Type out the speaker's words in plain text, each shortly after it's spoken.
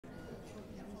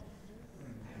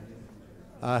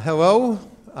Hello.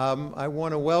 I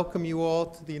want to welcome you all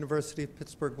to the University of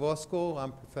Pittsburgh Law School.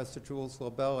 I'm Professor Jules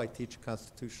Lobel. I teach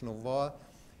constitutional law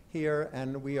here,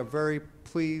 and we are very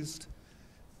pleased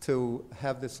to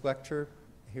have this lecture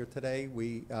here today.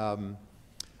 We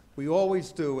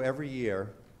always do every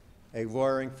year a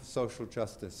Lawyering for Social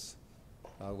Justice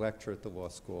lecture at the law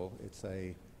school. It's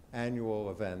an annual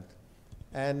event,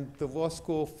 and the law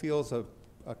school feels a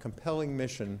compelling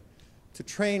mission to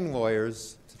train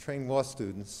lawyers, to train law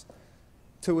students,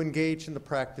 to engage in the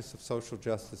practice of social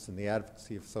justice and the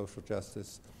advocacy of social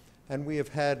justice. And we have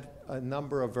had a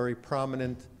number of very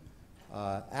prominent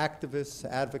activists,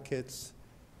 advocates,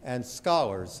 and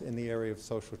scholars in the area of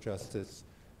social justice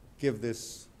give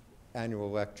this annual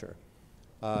lecture.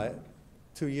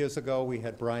 2 years ago, we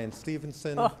had Brian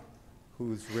Stevenson,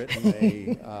 who's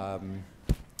written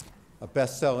a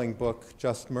best-selling book,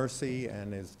 Just Mercy,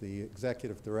 and is the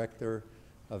executive director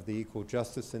of the Equal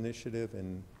Justice Initiative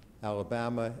in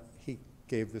Alabama. He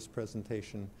gave this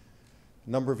presentation. A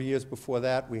number of years before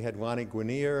that, we had Lonnie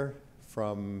Guinier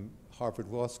from Harvard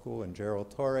Law School and Gerald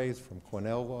Torres from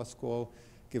Cornell Law School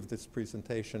give this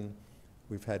presentation.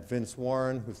 We've had Vince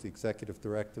Warren, who's the executive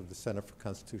director of the Center for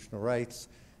Constitutional Rights.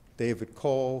 David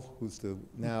Cole, who's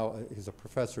he's a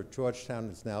professor at Georgetown,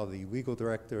 is now the legal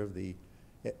director of the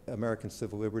American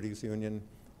Civil Liberties Union,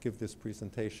 give this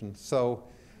presentation. So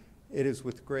it is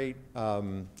with a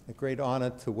great honor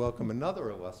to welcome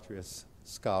another illustrious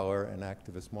scholar and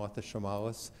activist, Martha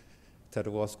Chamalis, to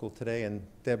the law school today, and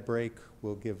Deb Brake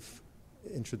will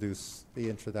introduce the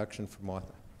introduction for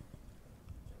Martha.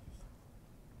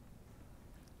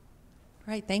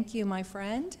 Right, thank you, my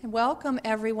friend. Welcome,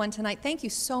 everyone, tonight. Thank you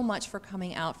so much for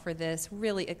coming out for this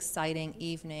really exciting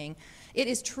evening. It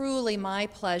is truly my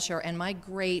pleasure and my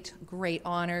great, great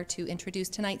honor to introduce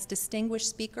tonight's distinguished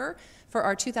speaker for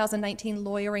our 2019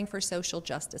 Lawyering for Social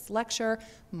Justice lecture,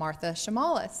 Martha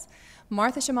Chamalis.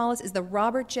 Martha Chamalis is the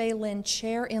Robert J. Lynn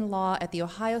Chair in Law at The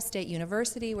Ohio State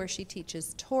University, where she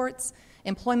teaches torts,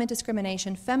 employment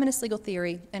discrimination, feminist legal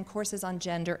theory, and courses on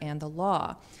gender and the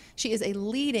law. She is a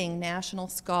leading national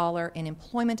scholar in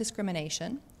employment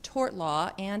discrimination, tort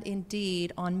law, and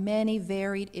indeed on many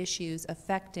varied issues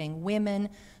affecting women,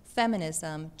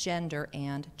 feminism, gender,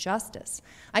 and justice.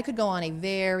 I could go on a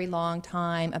very long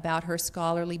time about her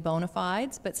scholarly bona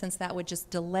fides, but since that would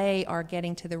just delay our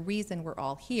getting to the reason we're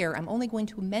all here, I'm only going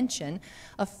to mention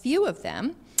a few of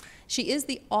them. She is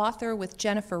the author with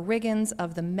Jennifer Riggins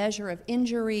of The Measure of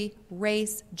Injury,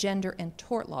 Race, Gender, and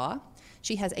Tort Law.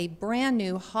 She has a brand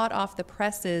new, hot off the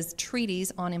presses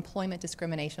treatise on employment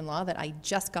discrimination law that I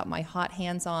just got my hot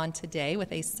hands on today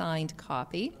with a signed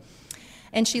copy.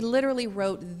 And she literally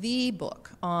wrote the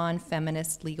book on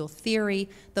feminist legal theory,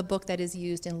 the book that is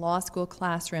used in law school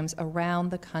classrooms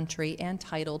around the country and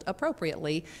titled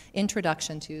appropriately,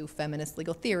 Introduction to Feminist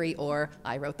Legal Theory, or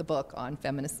I wrote the book on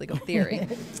feminist legal theory.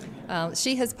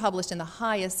 She has published in the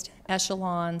highest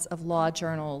echelons of law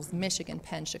journals, Michigan,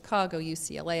 Penn, Chicago,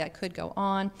 UCLA, I could go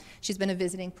on. She's been a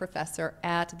visiting professor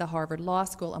at the Harvard Law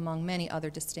School, among many other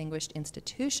distinguished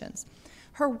institutions.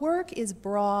 Her work is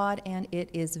broad and it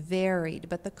is varied,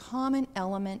 but the common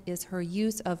element is her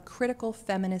use of critical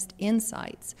feminist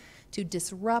insights to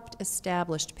disrupt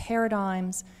established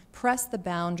paradigms, press the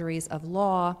boundaries of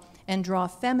law, and draw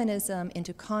feminism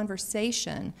into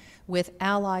conversation with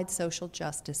allied social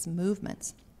justice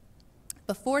movements.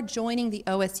 Before joining the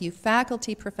OSU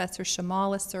faculty, Professor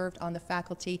Chamalis served on the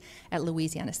faculty at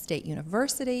Louisiana State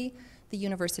University, the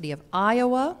University of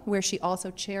Iowa, where she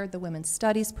also chaired the Women's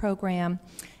Studies program,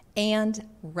 and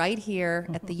right here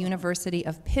at the University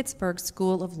of Pittsburgh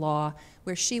School of Law,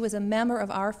 where she was a member of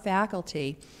our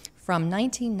faculty from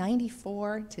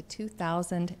 1994 to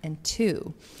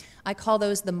 2002. I call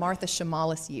those the Martha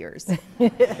Chamalis years.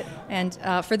 And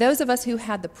for those of us who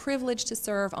had the privilege to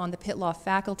serve on the Pitt Law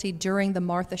faculty during the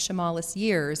Martha Chamalis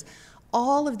years,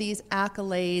 all of these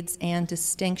accolades and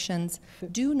distinctions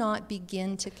do not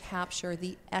begin to capture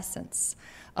the essence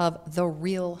of the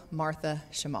real Martha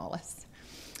Chamalis,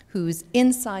 whose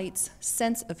insights,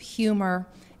 sense of humor,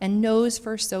 and nose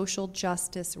for social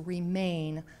justice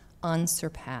remain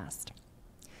unsurpassed.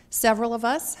 Several of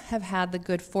us have had the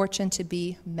good fortune to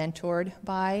be mentored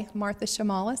by Martha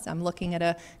Chamalis. I'm looking at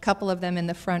a couple of them in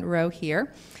the front row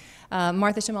here.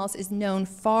 Martha Chamalis is known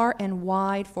far and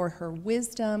wide for her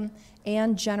wisdom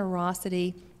and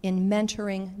generosity in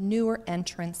mentoring newer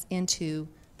entrants into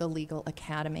the legal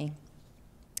academy.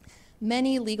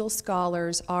 Many legal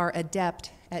scholars are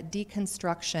adept at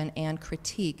deconstruction and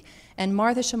critique, and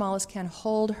Martha Chamalis can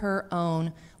hold her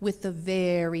own with the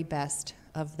very best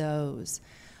of those.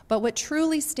 But what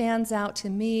truly stands out to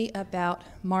me about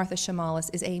Martha Chamalis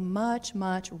is a much,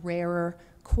 much rarer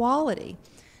quality: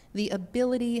 the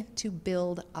ability to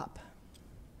build up.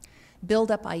 Build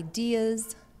up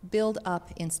ideas, build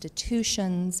up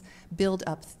institutions, build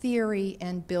up theory,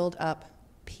 and build up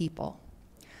people,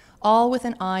 all with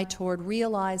an eye toward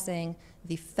realizing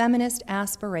the feminist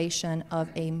aspiration of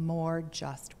a more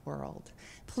just world.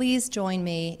 Please join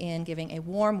me in giving a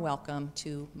warm welcome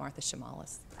to Martha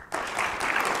Chamalis.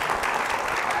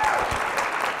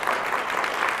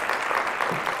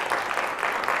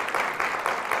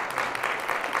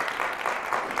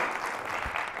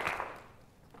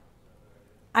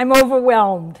 I'm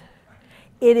overwhelmed.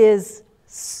 It is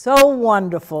so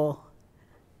wonderful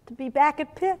to be back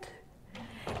at Pitt.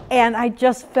 And I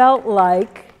just felt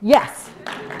like, yes.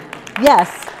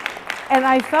 And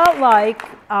I felt like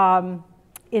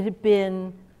it had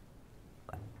been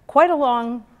quite a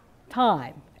long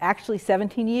time, actually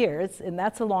 17 years, and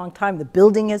that's a long time. The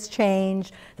building has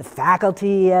changed, the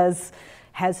faculty has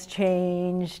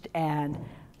changed,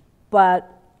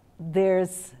 but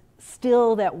there's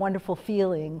still that wonderful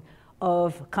feeling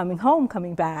of coming home,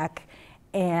 coming back,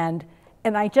 and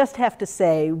I just have to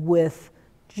say, with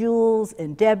Jules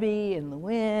and Debbie and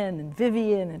Lewin and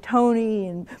Vivian and Tony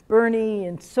and Bernie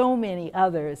and so many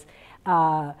others,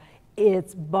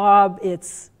 it's Bob.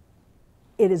 It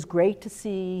is great to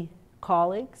see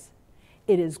colleagues.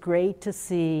 It is great to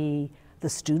see the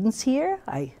students here.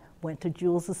 I went to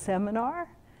Jules' seminar,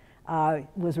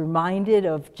 was reminded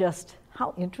of just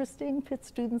how interesting Pitt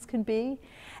students can be.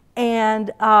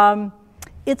 And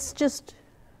it's just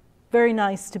very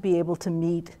nice to be able to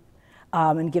meet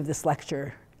and give this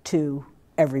lecture to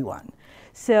everyone.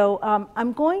 So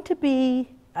I'm going to be,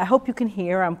 I hope you can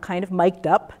hear, I'm kind of mic'd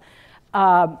up.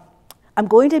 I'm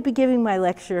going to be giving my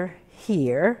lecture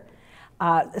here,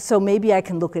 so maybe I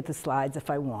can look at the slides if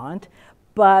I want.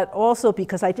 But also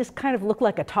because I just kind of look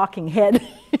like a talking head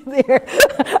there.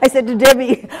 I said to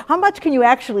Debbie, how much can you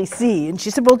actually see? And she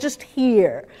said, well, just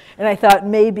here. And I thought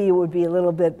maybe it would be a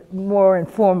little bit more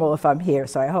informal if I'm here,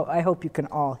 so I hope you can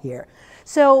all hear.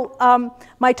 So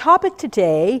my topic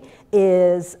today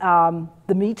is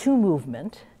the Me Too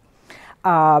movement.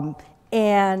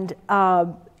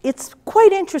 It's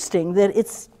quite interesting that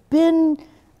it's been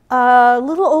a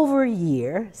little over a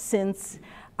year since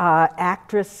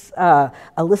actress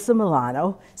Alyssa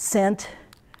Milano sent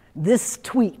this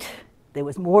tweet. There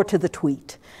was more to the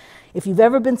tweet. If you've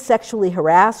ever been sexually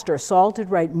harassed or assaulted,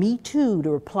 write "Me Too"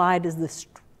 to reply to this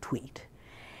tweet.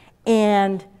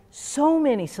 And so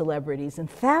many celebrities and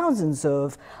thousands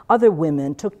of other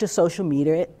women took to social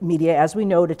media, as we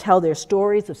know, to tell their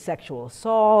stories of sexual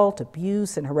assault,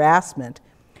 abuse, and harassment,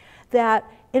 that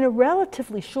in a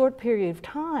relatively short period of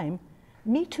time,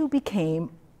 Me Too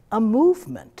became a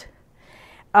movement.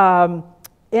 And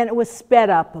it was sped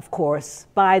up, of course,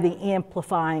 by the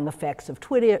amplifying effects of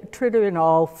Twitter and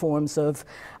all forms of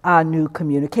new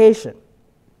communication.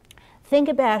 Think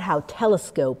about how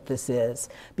telescoped this is,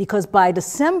 because by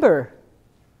December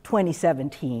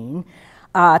 2017,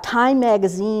 Time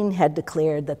magazine had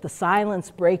declared that the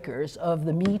silence breakers of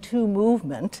the Me Too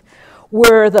movement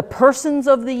were the persons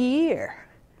of the year,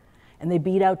 and they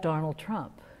beat out Donald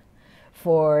Trump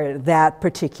for that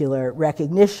particular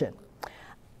recognition.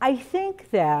 I think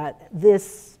that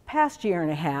this past year and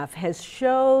a half has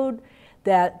showed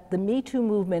that the Me Too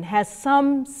movement has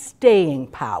some staying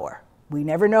power. We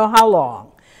never know how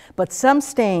long, but some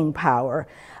staying power,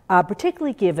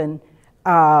 particularly given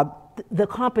the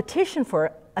competition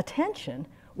for attention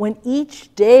when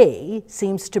each day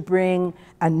seems to bring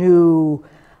a new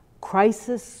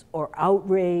crisis or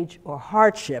outrage or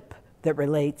hardship that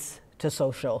relates to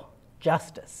social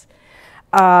justice.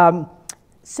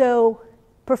 So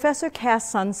Professor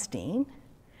Cass Sunstein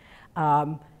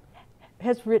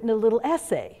has written a little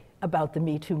essay about the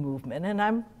Me Too movement,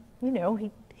 and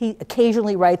he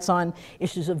occasionally writes on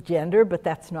issues of gender, but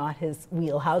that's not his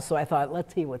wheelhouse, so I thought,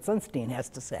 let's hear what Sunstein has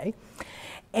to say.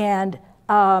 And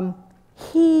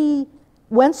he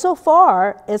went so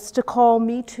far as to call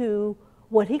Me Too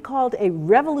what he called a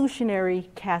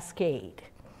revolutionary cascade.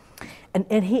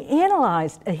 And he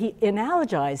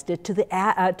analogized it to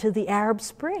the Arab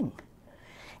Spring.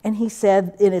 And he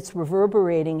said in its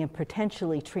reverberating and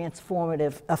potentially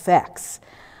transformative effects.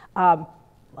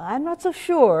 I'm not so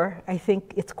sure I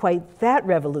think it's quite that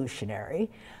revolutionary,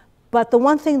 but the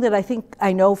one thing that I think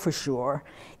I know for sure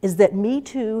is that Me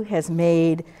Too has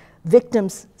made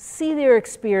victims see their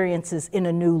experiences in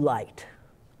a new light.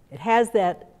 It has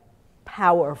that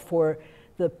power for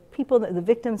the people, the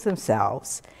victims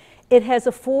themselves. It has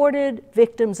afforded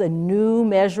victims a new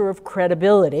measure of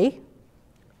credibility,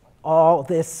 all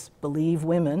this Believe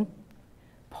Women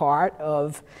part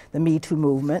of the Me Too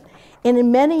movement. And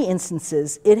in many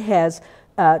instances, it has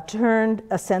turned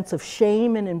a sense of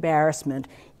shame and embarrassment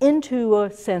into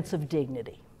a sense of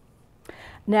dignity.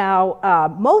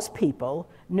 Now, most people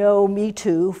know Me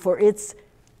Too for its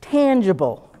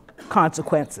tangible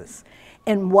consequences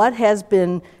and what has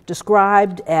been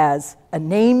described as a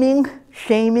naming,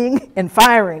 shaming, and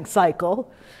firing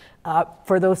cycle.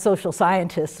 For those social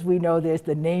scientists, we know there's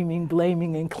the naming,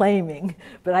 blaming, and claiming,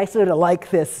 but I sort of like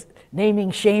this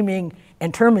naming, shaming,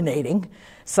 and terminating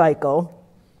cycle.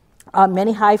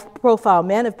 Many high-profile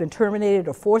men have been terminated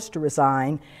or forced to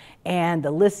resign, and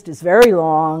the list is very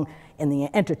long. In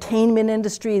the entertainment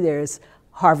industry, there's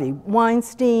Harvey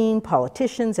Weinstein,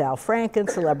 politicians, Al Franken,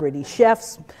 celebrity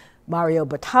chefs, Mario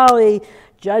Batali,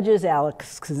 judges,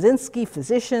 Alex Kaczynski,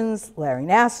 physicians, Larry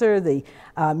Nassar, the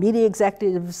media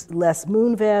executives, Les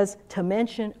Moonves, to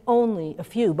mention only a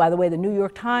few. By the way, the New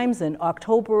York Times in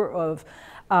October of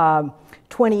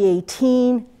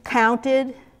 2018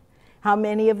 counted how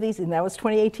many of these, and that was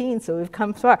 2018, so we've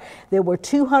come far. There were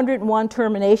 201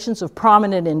 terminations of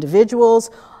prominent individuals.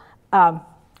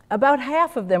 About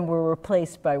half of them were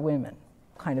replaced by women.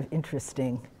 Kind of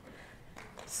interesting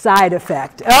side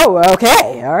effect. Oh,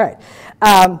 okay, all right.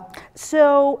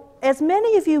 So, as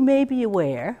many of you may be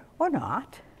aware, or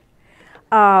not,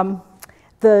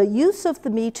 the use of the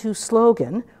Me Too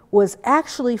slogan was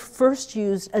actually first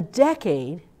used a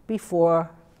decade before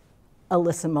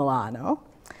Alyssa Milano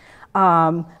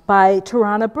by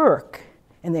Tarana Burke.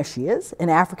 And there she is, an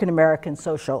African-American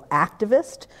social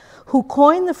activist who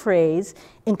coined the phrase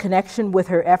in connection with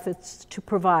her efforts to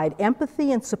provide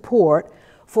empathy and support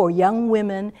for young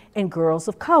women and girls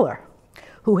of color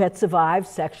who had survived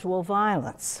sexual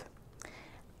violence.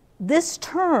 This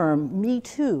term, Me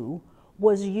Too,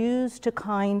 was used to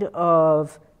kind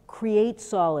of create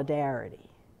solidarity.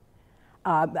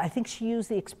 I think she used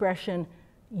the expression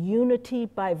unity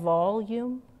by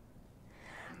volume.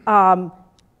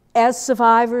 As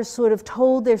survivors sort of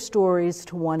told their stories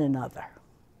to one another.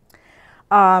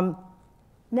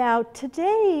 Now,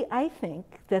 today, I think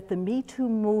that the Me Too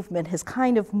movement has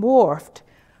kind of morphed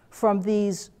from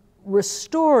these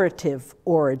restorative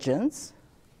origins.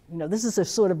 You know, this is a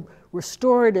sort of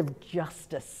restorative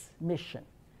justice mission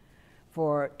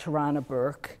for Tarana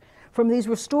Burke. From these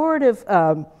restorative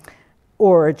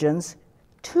origins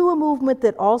to a movement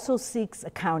that also seeks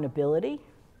accountability,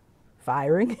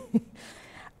 firing,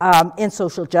 and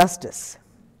social justice.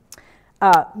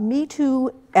 Me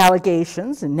Too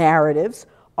allegations and narratives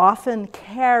often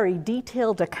carry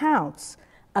detailed accounts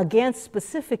against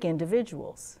specific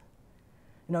individuals.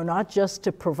 You know, not just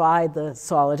to provide the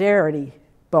solidarity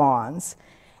bonds.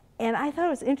 And I thought it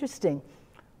was interesting.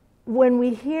 When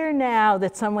we hear now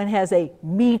that someone has a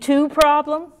Me Too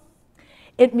problem,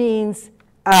 it means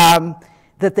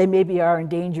that they maybe are in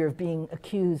danger of being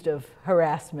accused of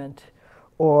harassment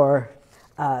or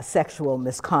sexual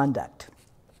misconduct.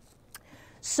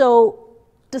 So,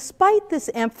 despite this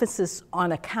emphasis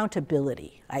on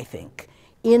accountability, I think,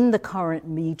 in the current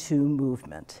Me Too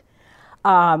movement,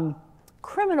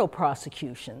 criminal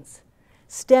prosecutions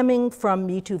stemming from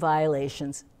Me Too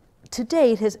violations to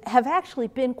date have actually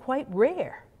been quite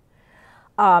rare.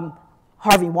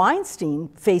 Harvey Weinstein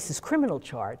faces criminal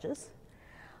charges,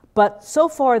 but so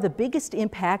far the biggest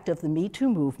impact of the Me Too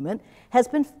movement has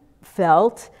been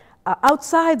felt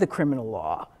outside the criminal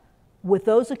law, with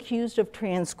those accused of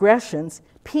transgressions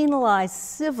penalized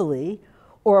civilly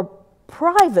or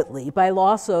privately by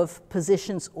loss of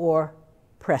positions or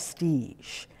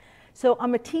prestige. So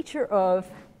I'm a teacher of,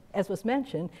 as was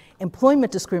mentioned,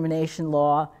 employment discrimination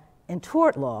law and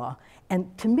tort law,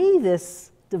 and to me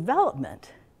this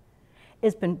development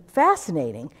has been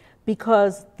fascinating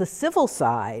because the civil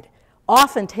side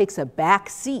often takes a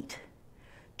back seat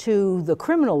to the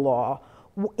criminal law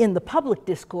in the public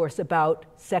discourse about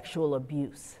sexual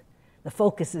abuse. The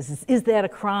focus is that a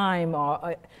crime?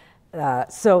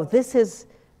 So this has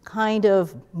kind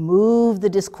of moved the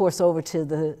discourse over to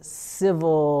the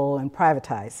civil and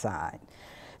privatized side.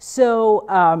 So,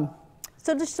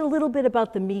 so just a little bit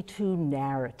about the Me Too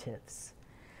narratives.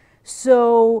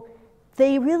 So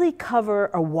they really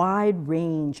cover a wide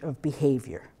range of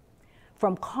behavior,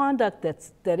 from conduct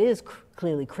that is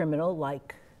clearly criminal,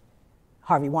 like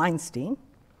Harvey Weinstein,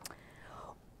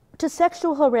 to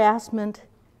sexual harassment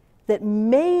that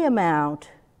may amount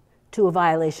to a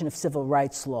violation of civil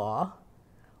rights law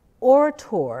or a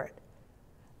tort.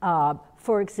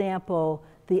 For example,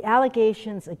 the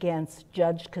allegations against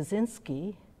Judge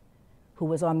Kaczynski, who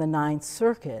was on the Ninth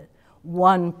Circuit,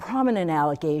 one prominent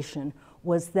allegation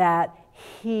was that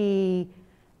he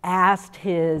asked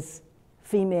his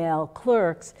female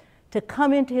clerks to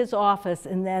come into his office,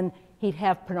 and then he'd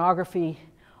have pornography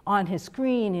on his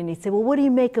screen, and he'd say, well, what do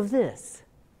you make of this?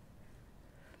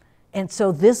 And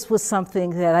so this was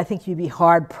something that I think you'd be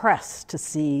hard-pressed to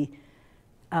see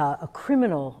a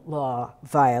criminal law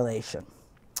violation.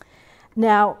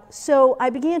 Now, so I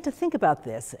began to think about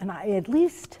this, and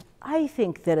I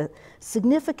think that a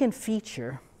significant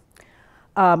feature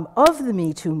of the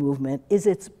Me Too movement is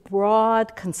its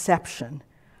broad conception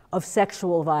of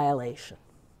sexual violation.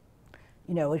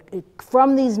 You know,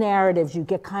 from these narratives, you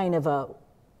get kind of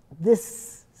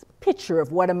this picture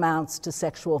of what amounts to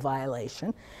sexual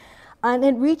violation. And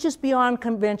it reaches beyond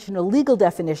conventional legal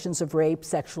definitions of rape,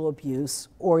 sexual abuse,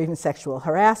 or even sexual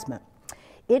harassment.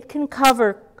 It can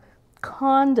cover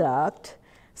conduct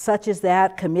such as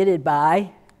that committed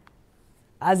by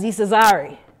Aziz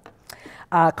Ansari,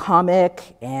 a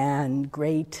comic and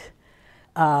great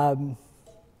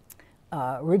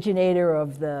originator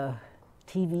of the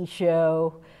TV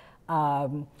show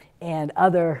and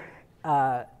other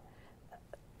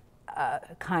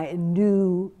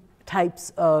new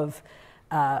types of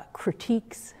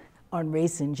critiques on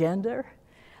race and gender.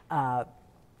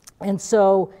 And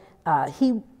so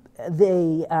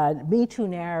the Me Too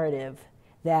narrative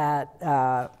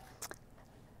that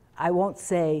I won't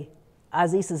say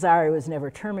Aziz Ansari was never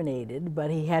terminated,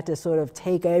 but he had to sort of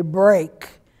take a break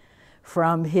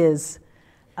from his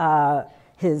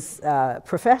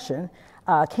profession,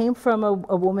 came from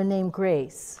a woman named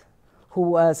Grace, who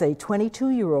was a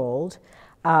 22-year-old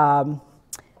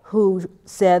who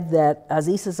said that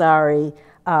Aziz Ansari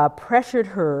pressured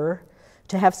her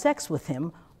to have sex with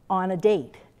him on a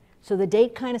date. So the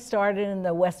date kind of started in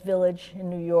the West Village in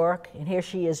New York, and here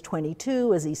she is,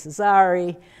 22, Aziz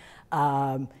Ansari,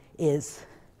 is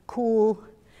cool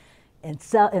and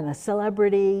a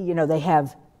celebrity. You know, they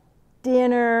have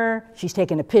dinner, she's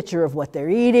taking a picture of what they're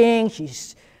eating,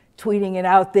 she's tweeting it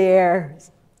out there.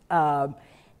 And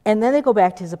then they go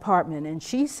back to his apartment, and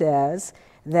she says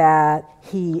that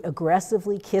he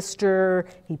aggressively kissed her,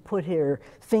 he put her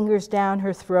fingers down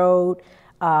her throat,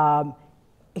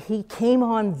 he came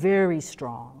on very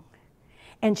strong.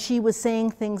 And she was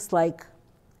saying things like,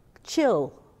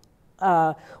 chill,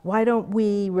 why don't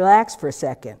we relax for a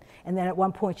second? And then at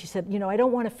one point she said, you know, I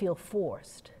don't want to feel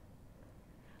forced.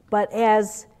 But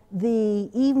as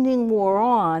the evening wore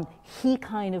on, he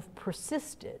kind of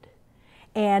persisted.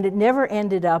 And it never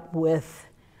ended up with,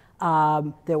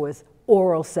 there was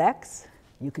oral sex.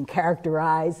 You can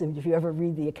characterize, if you ever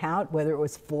read the account, whether it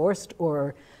was forced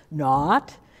or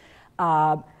not.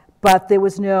 But there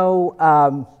was no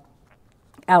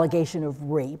allegation of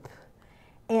rape.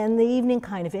 And the evening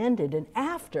kind of ended. And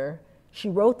after, she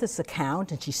wrote this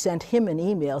account, and she sent him an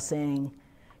email saying,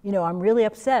 you know, I'm really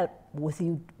upset with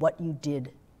you, what you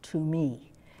did to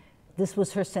me. This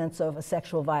was her sense of a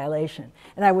sexual violation.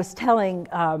 And I was telling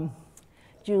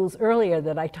Jules earlier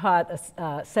that I taught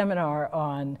a seminar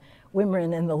on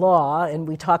women in the law, and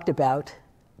we talked about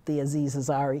the Aziz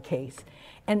Ansari case.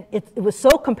 And it was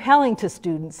so compelling to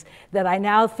students that I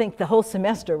now think the whole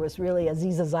semester was really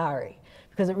Aziz Ansari,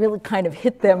 because it really kind of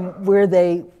hit them where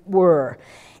they were.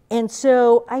 And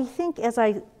so I think as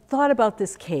I thought about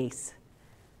this case,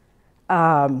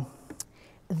 that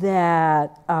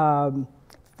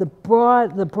the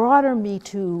broader Me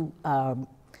Too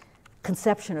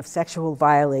conception of sexual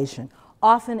violation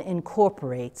often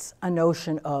incorporates a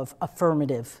notion of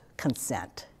affirmative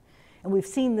consent. And we've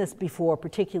seen this before,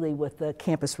 particularly with the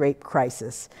campus rape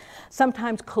crisis.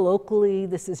 Sometimes colloquially,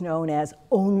 this is known as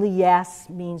only yes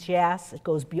means yes. It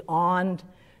goes beyond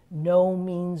no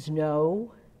means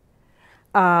no,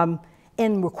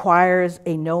 and requires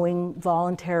a knowing,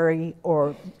 voluntary,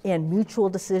 and mutual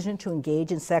decision to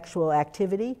engage in sexual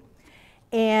activity.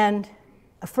 And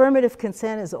affirmative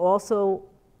consent is also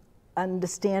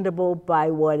understandable by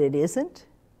what it isn't.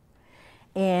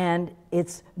 And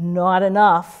it's not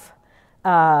enough.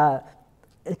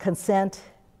 Consent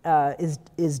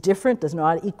is different, does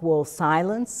not equal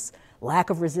silence, lack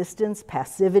of resistance,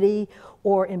 passivity,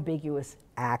 or ambiguous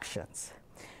actions.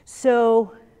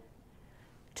 So,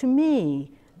 to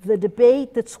me, the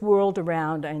debate that swirled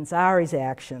around Ansari's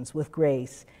actions with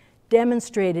Grace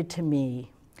demonstrated to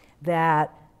me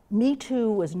that Me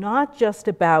Too was not just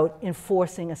about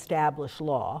enforcing established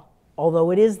law,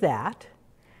 although it is that,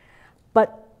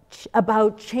 but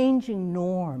about changing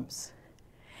norms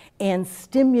and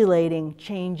stimulating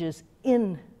changes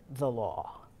in the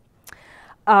law.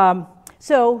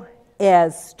 So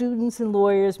as students and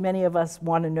lawyers, many of us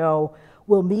want to know,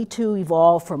 will Me Too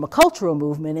evolve from a cultural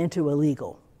movement into a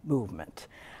legal movement?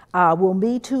 Will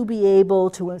Me Too be able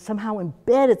to somehow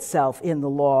embed itself in the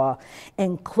law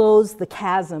and close the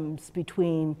chasm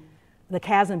between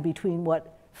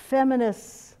what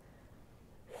feminists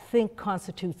think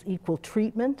constitutes equal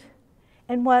treatment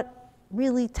and what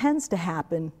really tends to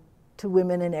happen to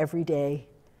women in everyday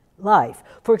life?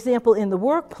 For example, in the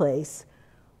workplace,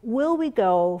 will we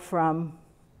go from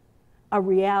a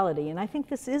reality, and I think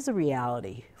this is a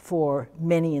reality for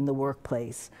many in the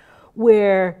workplace,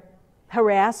 where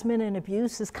harassment and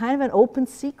abuse is kind of an open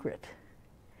secret,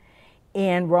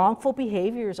 and wrongful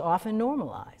behavior is often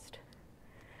normalized?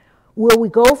 Will we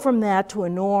go from that to a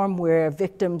norm where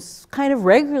victims kind of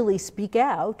regularly speak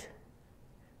out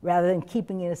rather than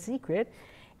keeping it a secret,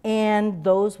 and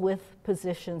those with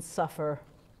positions suffer,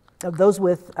 those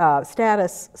with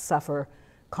status suffer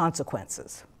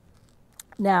consequences?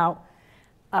 Now,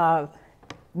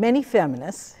 many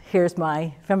feminists, here's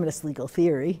my feminist legal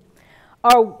theory,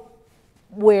 are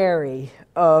wary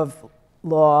of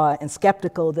law and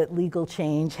skeptical that legal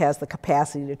change has the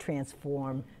capacity to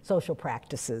transform social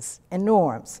practices and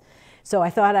norms. So I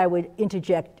thought I would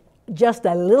interject just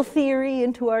a little theory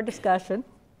into our discussion.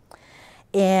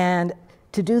 And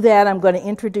to do that, I'm going to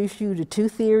introduce you to two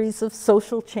theories of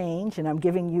social change, and I'm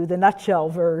giving you the nutshell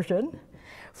version.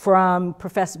 One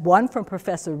from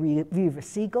Professor Riva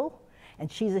Siegel, and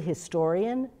she's a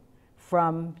historian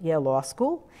from Yale Law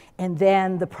School, and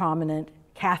then the prominent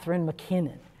Catherine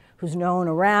McKinnon, who's known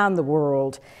around the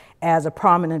world as a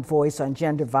prominent voice on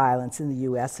gender violence in the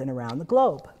US and around the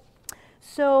globe.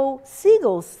 So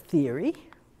Siegel's theory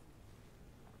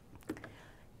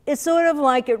is sort of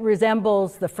like it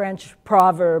resembles the French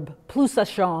proverb, plus ça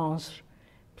change,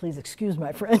 please excuse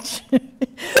my French,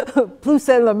 plus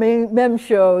c'est la même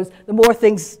chose, the more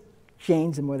things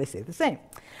change, the more they stay the same.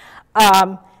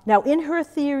 Now, in her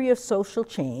theory of social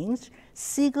change,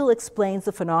 Siegel explains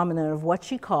the phenomenon of what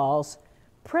she calls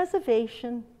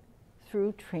preservation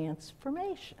through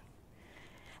transformation.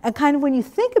 And kind of when you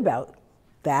think about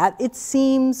that, it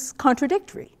seems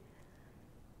contradictory.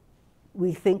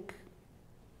 We think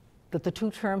that the two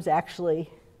terms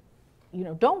actually,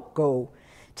 don't go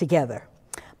together.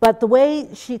 But the way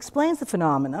she explains the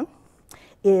phenomenon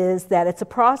is that it's a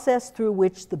process through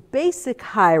which the basic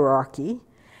hierarchy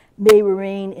may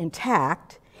remain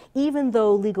intact, even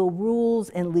though legal rules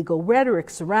and legal rhetoric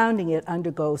surrounding it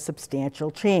undergo substantial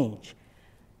change.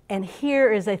 And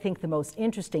here is, I think, the most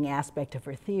interesting aspect of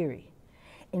her theory.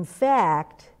 In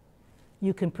fact,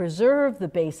 you can preserve the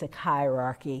basic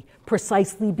hierarchy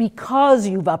precisely because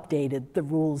you've updated the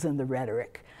rules and the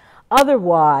rhetoric.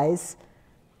 Otherwise,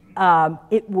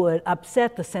 it would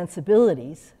upset the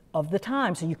sensibilities of the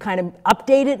time. So you kind of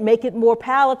update it, make it more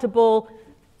palatable,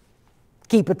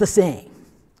 keep it the same,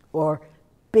 or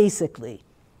basically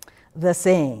the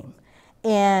same.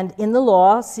 And in the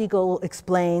law, Siegel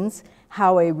explains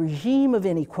how a regime of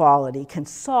inequality can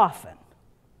soften.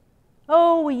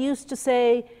 Oh, we used to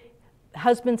say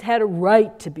husbands had a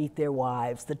right to beat their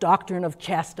wives, the doctrine of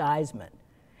chastisement.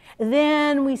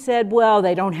 Then we said, well,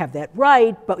 they don't have that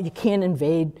right, but you can't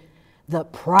invade the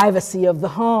privacy of the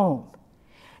home.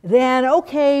 Then,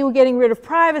 okay, we're getting rid of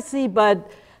privacy,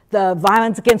 but the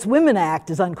Violence Against Women Act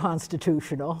is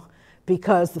unconstitutional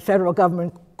because the federal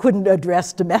government couldn't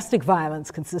address domestic violence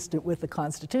consistent with the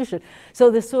Constitution. So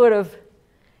this sort of,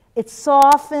 it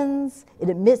softens, it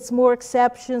admits more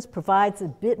exceptions, provides a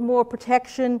bit more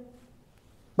protection,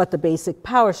 but the basic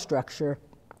power structure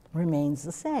remains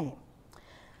the same.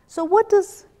 So what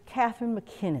does Catherine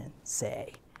McKinnon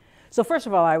say? So first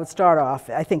of all, I would start off,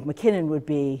 I think McKinnon would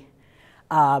be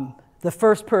the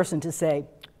first person to say,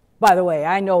 by the way,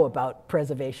 I know about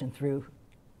preservation through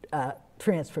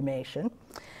transformation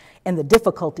and the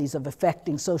difficulties of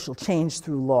effecting social change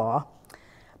through law.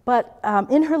 But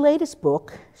in her latest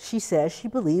book, she says she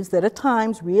believes that at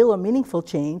times real or meaningful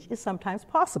change is sometimes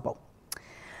possible.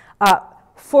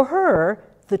 For her,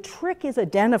 the trick is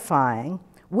identifying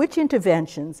which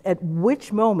interventions at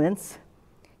which moments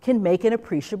can make an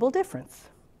appreciable difference.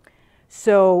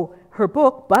 So her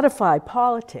book, Butterfly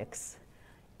Politics,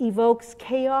 evokes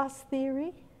chaos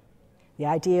theory, the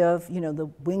idea of, the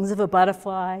wings of a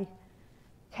butterfly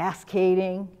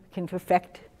cascading can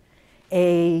perfect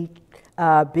a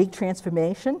big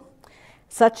transformation,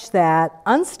 such that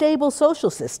unstable social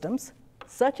systems,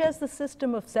 such as the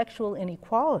system of sexual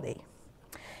inequality,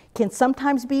 can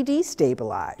sometimes be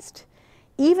destabilized,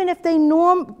 even if they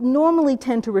normally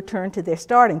tend to return to their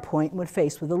starting point when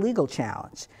faced with a legal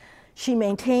challenge. She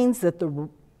maintains that the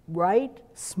right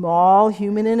small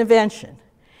human intervention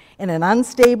in an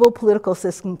unstable political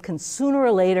system can sooner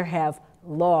or later have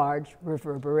large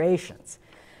reverberations.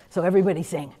 So everybody's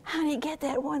saying, how do you get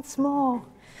that one small?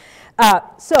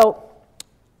 So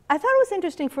I thought it was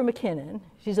interesting for McKinnon.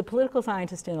 She's a political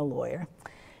scientist and a lawyer.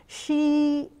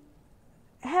 She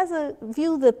has a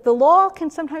view that the law can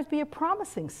sometimes be a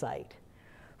promising site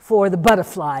for the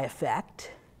butterfly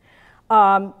effect,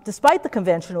 despite the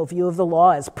conventional view of the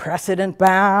law as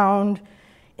precedent-bound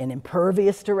and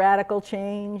impervious to radical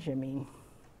change. I mean,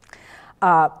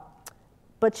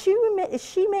 but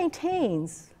she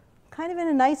maintains, kind of in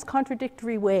a nice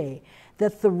contradictory way,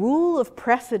 that the rule of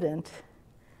precedent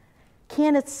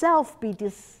can itself be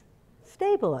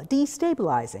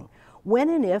destabilizing when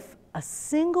and if a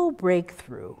single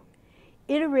breakthrough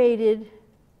iterated,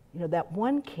 that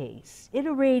one case,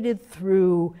 iterated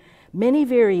through many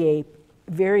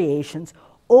variations,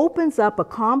 opens up a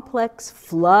complex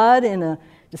flood in a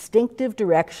distinctive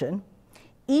direction,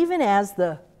 even as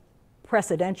the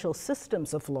precedential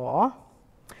systems of law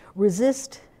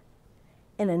resist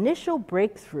an initial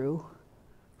breakthrough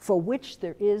for which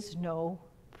there is no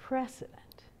precedent.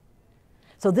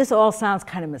 So this all sounds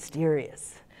kind of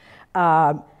mysterious.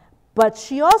 But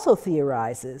she also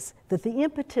theorizes that the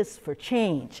impetus for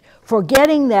change, for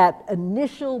getting that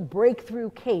initial breakthrough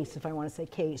case, if I want to say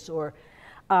case, or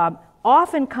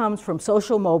often comes from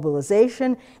social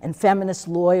mobilization and feminist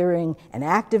lawyering and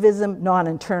activism, not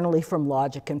internally from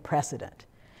logic and precedent.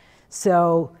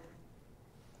 So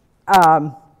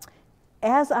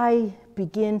as I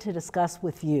begin to discuss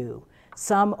with you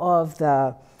some of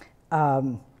the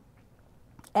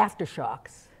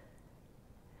aftershocks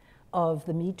of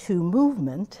the Me Too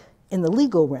movement in the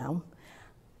legal realm,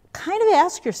 kind of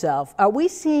ask yourself, are we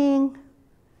seeing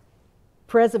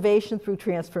preservation through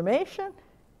transformation?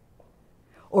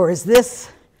 Or is this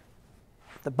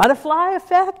the butterfly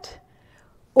effect?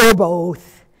 Or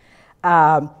both?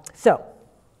 So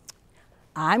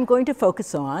I'm going to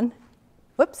focus on,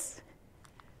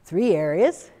 3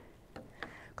 areas. I'm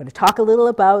going to talk a little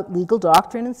about legal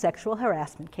doctrine and sexual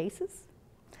harassment cases.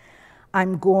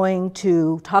 I'm going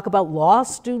to talk about law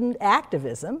student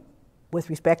activism with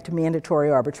respect to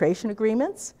mandatory arbitration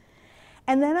agreements.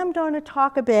 And then I'm going to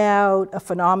talk about a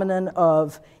phenomenon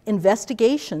of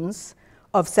investigations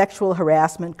of sexual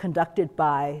harassment conducted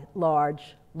by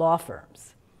large law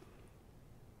firms.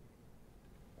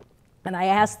 And I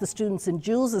asked the students in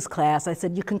Jules's class, I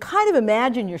said, you can kind of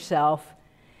imagine yourself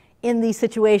in these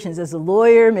situations as a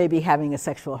lawyer, maybe having a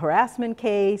sexual harassment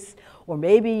case, or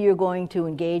maybe you're going to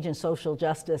engage in social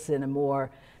justice in a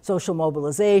more social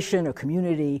mobilization or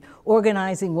community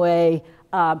organizing way,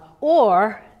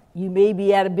 or you may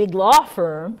be at a big law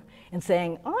firm and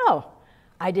saying, oh,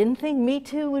 I didn't think Me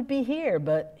Too would be here,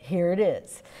 but here it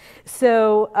is.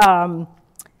 So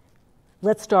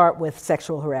let's start with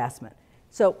sexual harassment.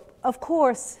 So of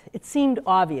course, it seemed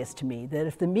obvious to me that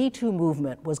if the Me Too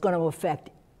movement was going to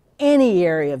affect any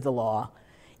area of the law,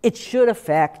 it should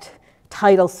affect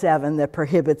Title VII that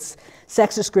prohibits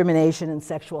sex discrimination and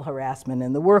sexual harassment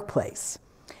in the workplace.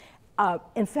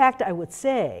 In fact, I would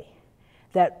say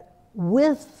that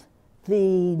with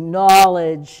the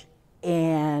knowledge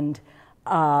and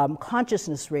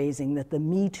consciousness raising that the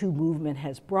Me Too movement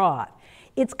has brought,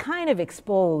 it's kind of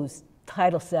exposed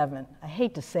Title VII. I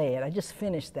hate to say it, I just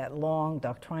finished that long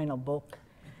doctrinal book,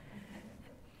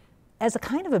 as a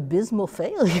kind of abysmal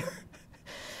failure.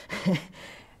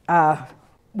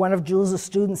 One of Jules'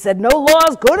 students said, no law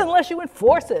is good unless you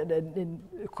enforce it, and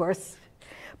of course,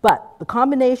 but the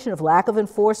combination of lack of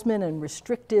enforcement and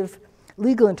restrictive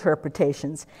legal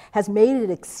interpretations has made it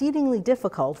exceedingly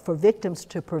difficult for victims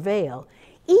to prevail,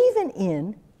 even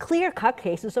in clear-cut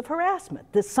cases of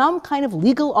harassment. There's some kind of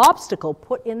legal obstacle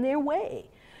put in their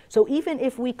way. So even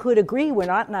if we could agree we're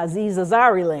not in Aziz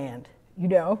Ansari land,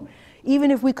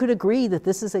 even if we could agree that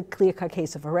this is a clear-cut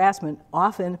case of harassment,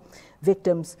 often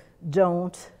victims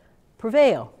don't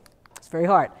prevail. It's very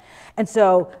hard. And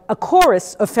so a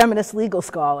chorus of feminist legal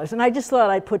scholars, and I just thought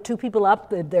I'd put 2 people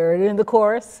up, they're in the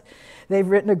chorus. They've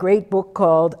written a great book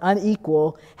called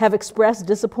Unequal, have expressed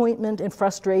disappointment and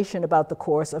frustration about the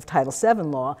course of Title VII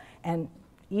law, and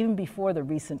even before the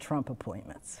recent Trump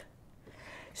appointments.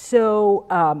 So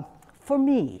for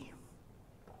me,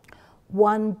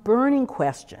 one burning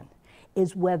question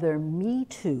is whether Me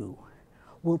Too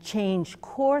will change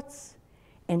courts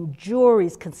and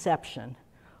juries' conception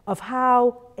of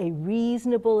how a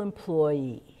reasonable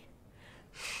employee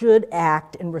should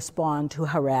act and respond to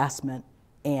harassment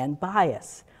and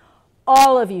bias.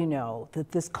 All of you know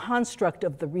that this construct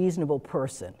of the reasonable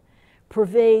person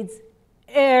pervades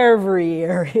every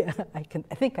area, I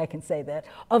think I can say that,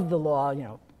 of the law.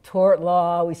 Tort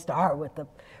law, we start with the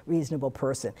reasonable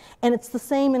person. And it's the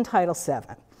same in Title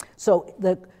VII. So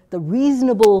the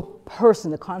reasonable person,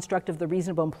 the construct of the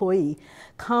reasonable employee,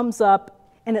 comes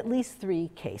up in at least three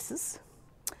cases,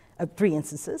 three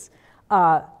instances.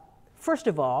 First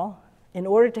of all, in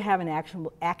order to have an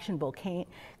actionable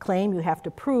claim, you have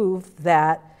to prove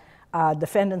that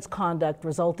defendant's conduct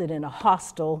resulted in a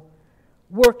hostile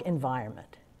work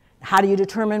environment. How do you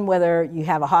determine whether you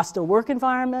have a hostile work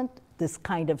environment, this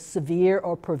kind of severe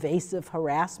or pervasive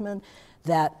harassment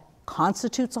that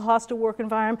constitutes a hostile work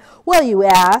environment? Well, you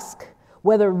ask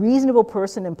whether a reasonable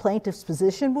person in plaintiff's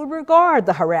position would regard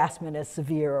the harassment as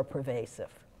severe or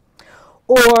pervasive.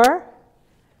 Or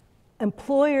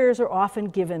employers are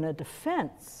often given a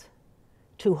defense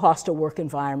to hostile work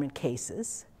environment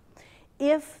cases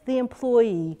if the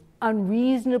employee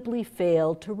unreasonably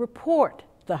failed to report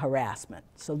the harassment.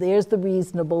 So there's the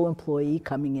reasonable employee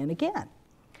coming in again.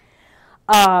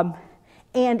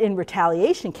 And in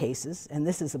retaliation cases, and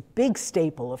this is a big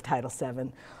staple of Title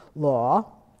VII law,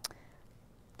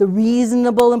 the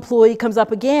reasonable employee comes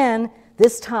up again.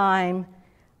 This time,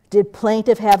 did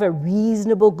plaintiff have a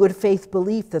reasonable good faith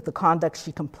belief that the conduct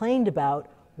she complained about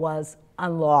was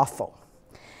unlawful?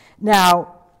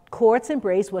 Now, courts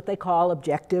embrace what they call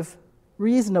objective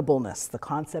reasonableness, the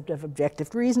concept of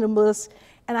objective reasonableness.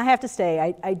 And I have to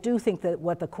say, I do think that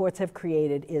what the courts have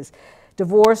created is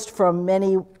divorced from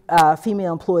many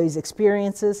female employees'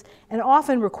 experiences and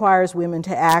often requires women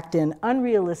to act in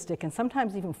unrealistic and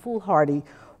sometimes even foolhardy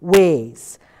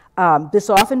ways. This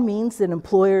often means that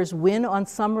employers win on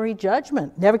summary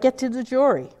judgment, never get to the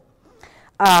jury.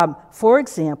 For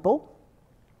example,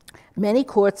 many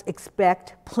courts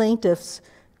expect plaintiffs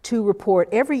to report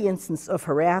every instance of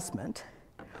harassment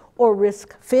or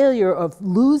risk failure of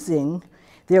losing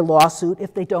their lawsuit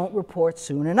if they don't report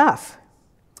soon enough.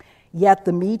 Yet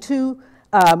the Me Too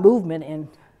movement and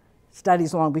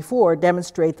studies long before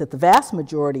demonstrate that the vast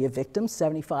majority of victims,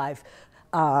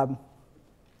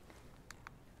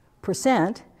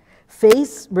 75%,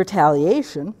 face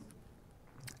retaliation,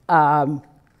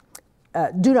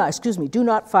 do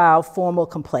not file formal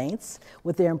complaints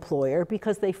with their employer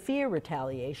because they fear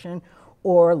retaliation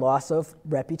or loss of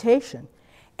reputation.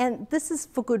 And this is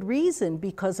for good reason,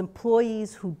 because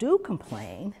employees who do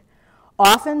complain,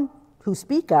 who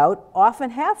speak out,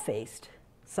 often have faced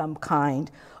some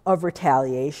kind of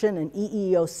retaliation. An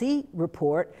EEOC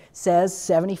report says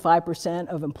 75%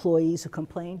 of employees who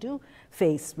complain do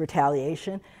face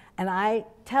retaliation. And I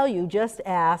tell you, just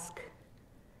ask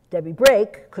Debbie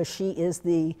Brake, because she is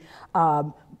the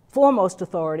foremost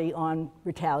authority on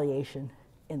retaliation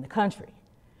in the country.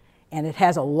 And it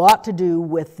has a lot to do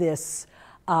with this,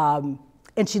 and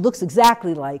she looks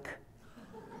exactly like,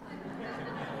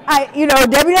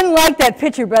 Debbie doesn't like that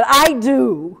picture, but I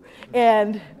do.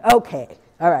 And okay,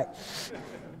 all right.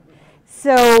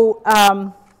 So,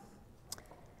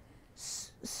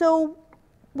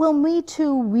 will Me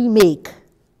Too remake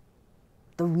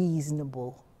the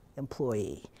reasonable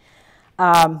employee?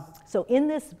 So in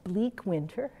this bleak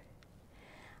winter,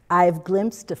 I've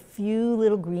glimpsed a few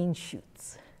little green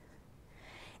shoots.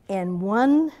 And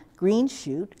one green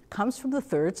shoot comes from the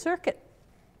Third Circuit.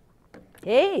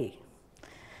 Hey!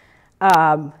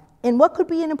 In what could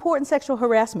be an important sexual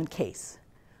harassment case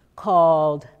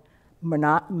called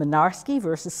Mynarski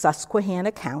versus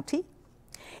Susquehanna County.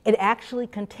 It actually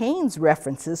contains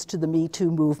references to the Me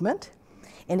Too movement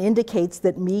and indicates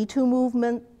that Me Too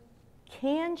movement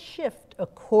can shift a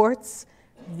court's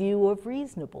view of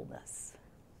reasonableness.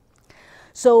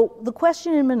 So the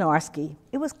question in Mynarski,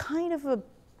 it was kind of an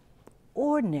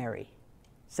ordinary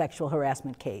sexual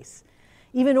harassment case.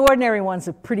 Even ordinary ones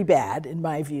are pretty bad, in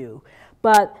my view.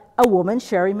 But a woman,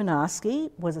 Sherry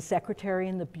Mynarski, was a secretary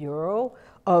in the Bureau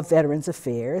of Veterans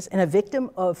Affairs and a victim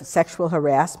of sexual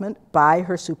harassment by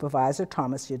her supervisor,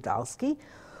 Thomas Yadalski.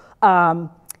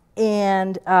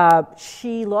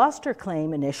 She lost her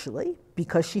claim initially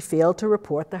because she failed to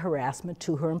report the harassment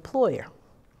to her employer.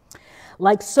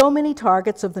 Like so many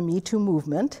targets of the Me Too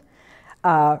movement,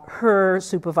 her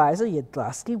supervisor,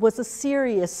 Yadalski, was a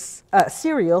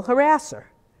serial harasser.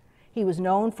 He was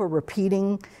known for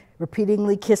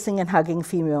repeatedly kissing and hugging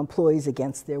female employees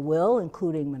against their will,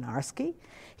 including Mynarski.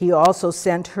 He also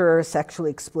sent her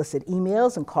sexually explicit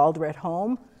emails and called her at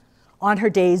home on her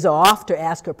days off to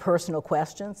ask her personal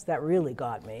questions. That really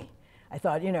got me. I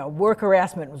thought, work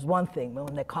harassment was one thing, but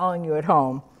when they're calling you at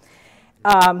home.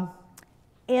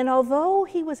 And although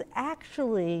he was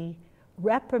actually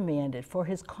reprimanded for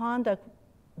his conduct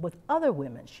with other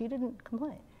women, she didn't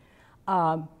complain,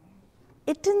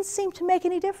 it didn't seem to make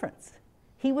any difference.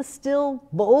 He was still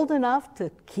bold enough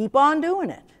to keep on doing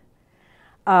it.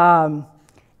 And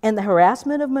the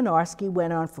harassment of Mynarski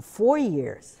went on for 4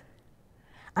 years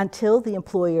until the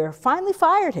employer finally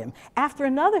fired him after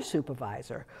another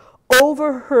supervisor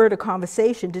overheard a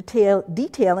conversation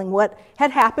detailing what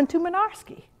had happened to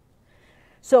Mynarski.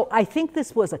 So I think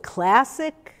this was a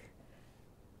classic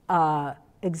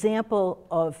example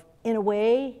of, in a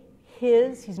way,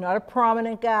 he's not a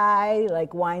prominent guy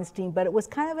like Weinstein, but it was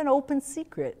kind of an open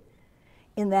secret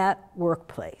in that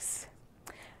workplace.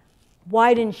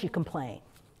 Why didn't she complain?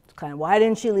 It's kind of, why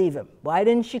didn't she leave him? Why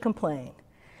didn't she complain?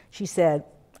 She said,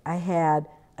 I had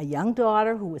a young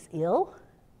daughter who was ill,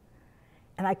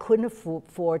 and I couldn't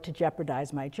afford to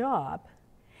jeopardize my job.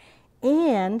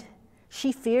 And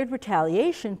she feared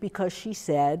retaliation because she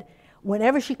said,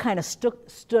 whenever she kind of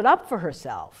stood up for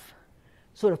herself,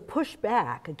 sort of pushed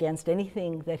back against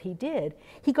anything that he did,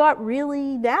 he got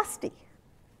really nasty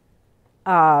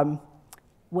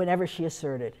whenever she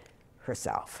asserted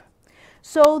herself.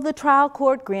 So the trial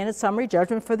court granted summary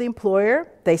judgment for the employer.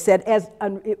 They said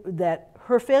that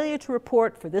her failure to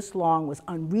report for this long was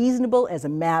unreasonable as a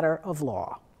matter of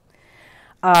law.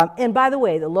 And by the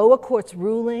way, the lower court's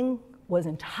ruling was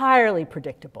entirely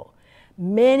predictable.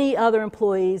 Many other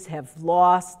employees have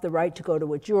lost the right to go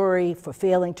to a jury for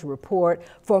failing to report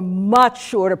for much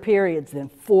shorter periods than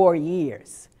 4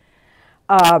 years.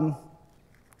 But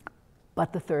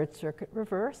the Third Circuit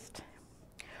reversed,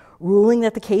 ruling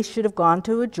that the case should have gone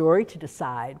to a jury to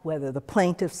decide whether the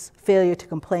plaintiff's failure to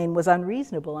complain was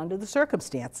unreasonable under the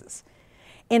circumstances.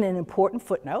 In an important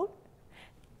footnote,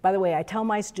 by the way, I tell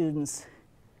my students,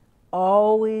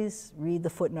 always read the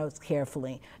footnotes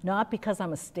carefully, not because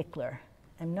I'm a stickler.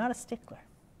 I'm not a stickler.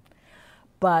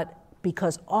 But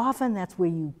because often that's where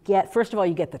you get, first of all,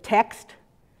 you get the text,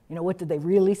 you know, what did they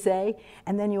really say?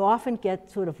 And then you often get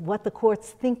sort of what the court's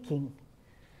thinking,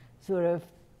 sort of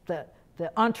the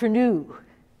entre nous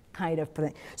kind of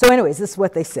thing. So anyways, this is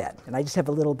what they said, and I just have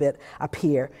a little bit up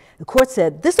here. The court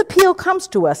said, this appeal comes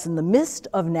to us in the midst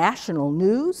of national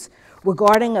news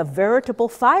regarding a veritable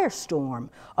firestorm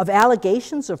of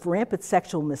allegations of rampant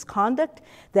sexual misconduct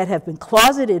that have been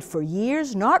closeted for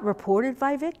years, not reported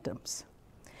by victims.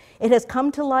 It has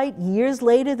come to light years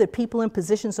later that people in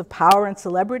positions of power and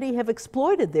celebrity have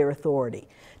exploited their authority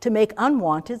to make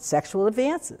unwanted sexual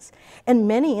advances. In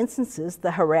many instances, the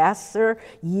harasser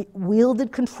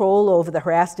wielded control over the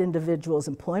harassed individual's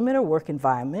employment or work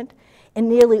environment. In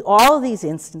nearly all of these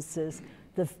instances,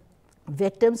 the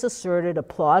victims asserted a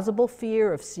plausible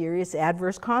fear of serious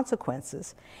adverse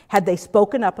consequences had they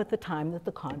spoken up at the time that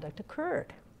the conduct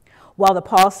occurred. While the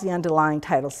policy underlying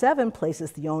Title VII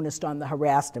places the onus on the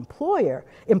harassed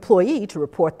employee to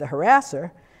report the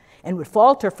harasser and would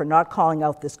falter for not calling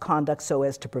out this conduct so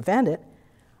as to prevent it,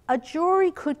 a jury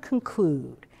could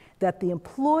conclude that the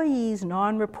employee's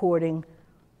non-reporting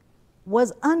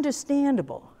was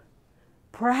understandable,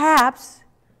 perhaps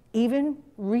even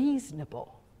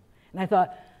reasonable. And I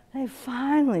thought, I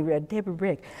finally read Deborah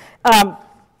Brigg.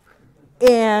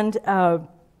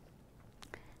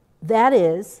 That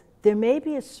is, there may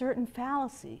be a certain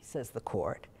fallacy, says the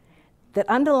court, that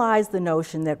underlies the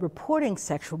notion that reporting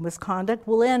sexual misconduct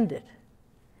will end it.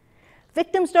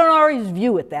 Victims don't always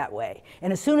view it that way.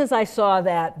 And as soon as I saw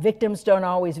that victims don't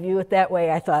always view it that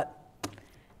way, I thought,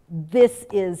 this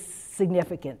is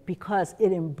significant because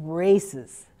it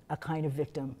embraces a kind of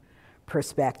victim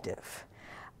perspective.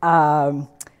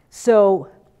 So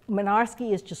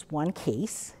Mynarski is just one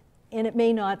case, and it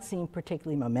may not seem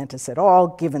particularly momentous at all,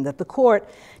 given that the court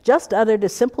just uttered a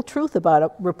simple truth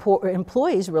about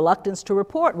employees' reluctance to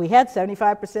report. We had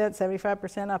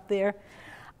 75% up there.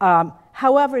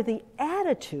 However, the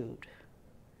attitude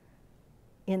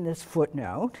in this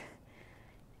footnote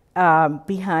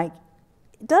behind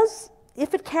does,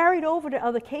 if it carried over to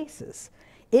other cases,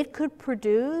 it could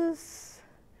produce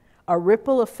a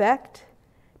ripple effect,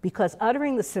 because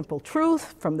uttering the simple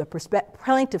truth from the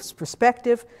plaintiff's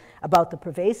perspective about the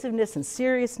pervasiveness and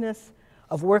seriousness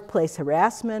of workplace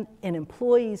harassment, an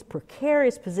employee's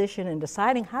precarious position in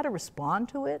deciding how to respond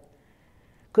to it,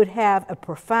 could have a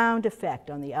profound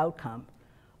effect on the outcome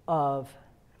of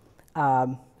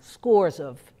scores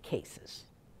of cases.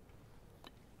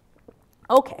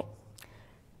 Okay,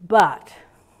 but,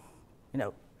 you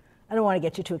know, I don't want to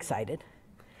get you too excited.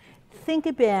 Think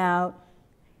about,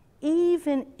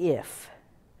 even if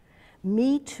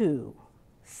Me Too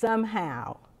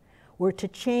somehow were to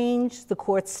change the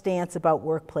court's stance about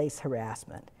workplace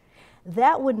harassment,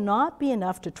 that would not be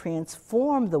enough to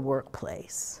transform the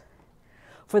workplace,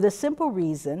 for the simple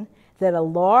reason that a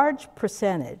large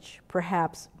percentage,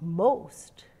 perhaps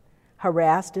most,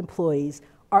 harassed employees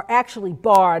are actually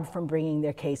barred from bringing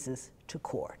their cases to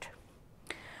court.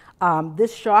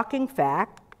 This shocking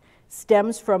fact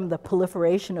stems from the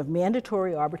proliferation of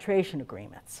mandatory arbitration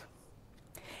agreements.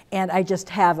 And I just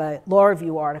have a law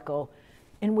review article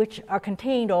in which are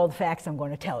contained all the facts I'm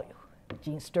going to tell you.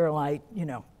 Gene Sterlite, you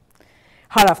know,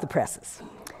 hot off the presses.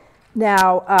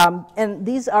 Now, and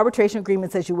these arbitration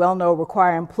agreements, as you well know,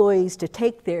 require employees to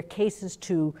take their cases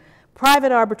to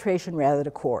private arbitration rather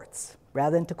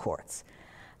than to courts.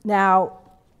 Now,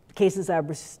 cases are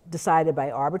decided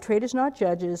by arbitrators, not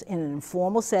judges, in an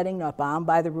informal setting, not bound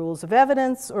by the rules of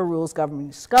evidence or rules governing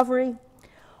discovery.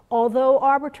 Although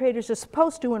arbitrators are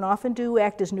supposed to and often do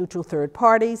act as neutral third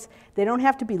parties, they don't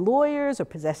have to be lawyers or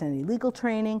possess any legal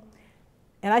training.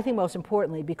 And I think most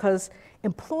importantly, because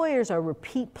employers are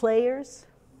repeat players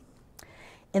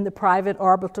in the private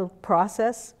arbitral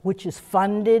process, which is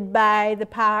funded by the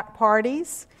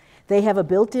parties, they have a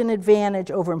built-in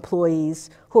advantage over employees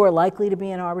who are likely to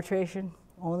be in arbitration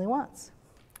only once.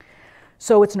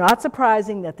 So it's not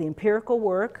surprising that the empirical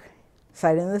work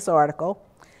cited in this article,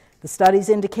 the studies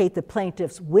indicate that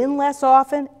plaintiffs win less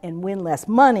often and win less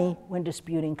money when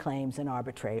disputing claims in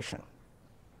arbitration.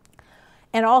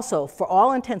 And also, for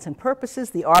all intents and purposes,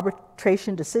 the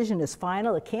arbitration decision is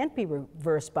final. It can't be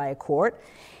reversed by a court,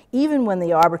 even when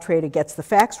the arbitrator gets the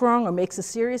facts wrong or makes a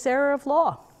serious error of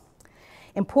law.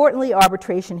 Importantly,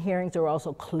 arbitration hearings are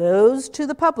also closed to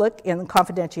the public, and the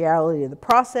confidentiality of the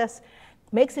process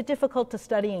makes it difficult to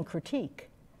study and critique.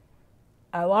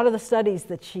 A lot of the studies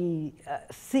that she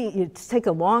it takes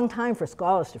a long time for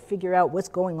scholars to figure out what's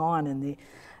going on in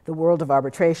the world of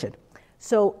arbitration.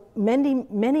 So many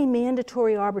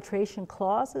mandatory arbitration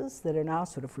clauses that are now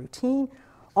sort of routine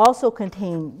also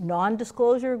contain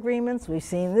non-disclosure agreements. We've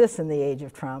seen this in the age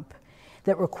of Trump,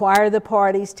 that require the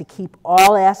parties to keep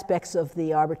all aspects of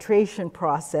the arbitration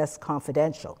process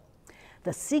confidential.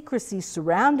 The secrecy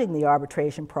surrounding the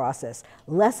arbitration process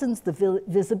lessens the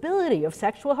visibility of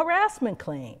sexual harassment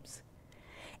claims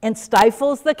and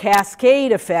stifles the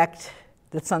cascade effect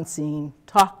that Sunstein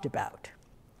talked about.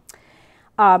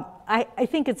 I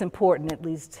think it's important, at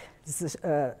least this is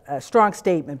a strong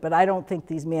statement, but I don't think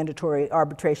these mandatory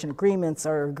arbitration agreements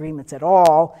are agreements at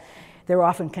all. They're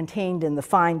often contained in the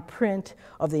fine print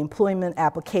of the employment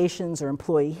applications or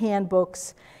employee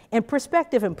handbooks, and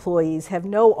prospective employees have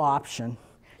no option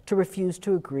to refuse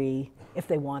to agree if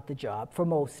they want the job for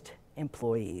most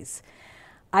employees.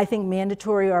 I think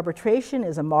mandatory arbitration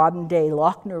is a modern-day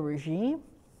Lochner regime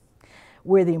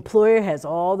where the employer has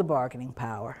all the bargaining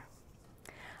power.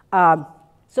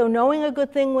 So knowing a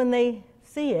good thing when they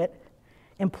see it,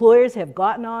 employers have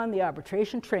gotten on the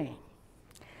arbitration train.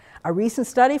 A recent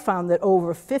study found that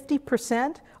over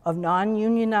 50% of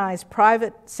non-unionized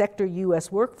private sector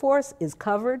U.S. workforce is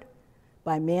covered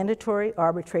by mandatory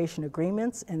arbitration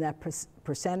agreements, and that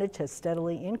percentage has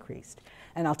steadily increased.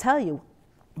 And I'll tell you,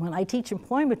 when I teach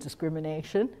employment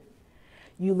discrimination,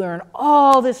 you learn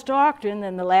all this doctrine,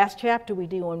 and the last chapter we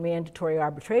do on mandatory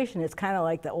arbitration, it's kind of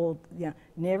like the old,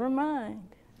 never mind.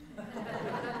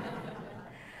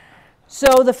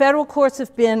 So the federal courts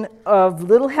have been of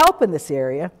little help in this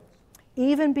area.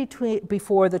 Even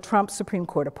before the Trump Supreme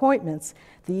Court appointments,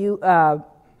 the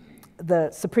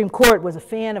Supreme Court was a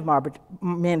fan of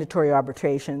mandatory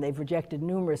arbitration. They've rejected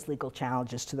numerous legal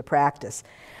challenges to the practice.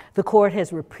 The court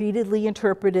has repeatedly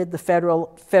interpreted the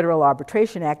Federal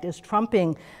Arbitration Act as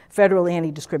trumping federal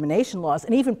anti-discrimination laws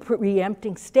and even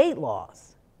preempting state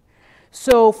laws.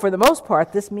 So for the most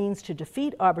part, this means to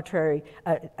defeat mandatory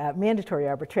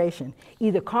arbitration,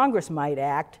 either Congress might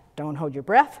act, don't hold your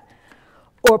breath,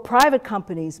 or private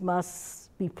companies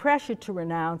must be pressured to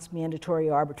renounce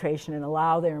mandatory arbitration and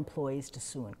allow their employees to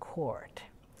sue in court.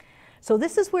 So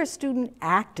this is where student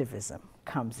activism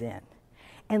comes in.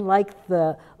 And like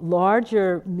the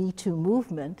larger Me Too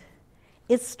movement,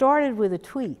 it started with a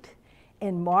tweet.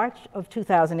 In March of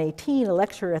 2018, a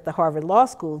lecturer at the Harvard Law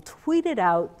School tweeted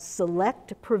out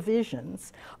select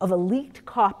provisions of a leaked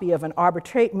copy of an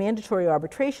mandatory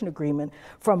arbitration agreement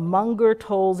from Munger,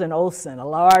 Tolles, and Olson, a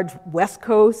large West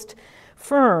Coast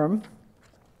firm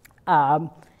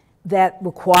that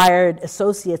required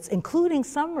associates, including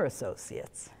summer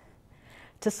associates,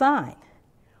 to sign.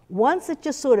 Once it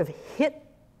just sort of hit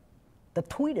the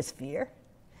tweetosphere,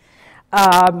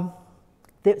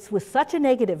 this was such a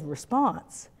negative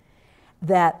response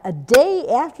that a day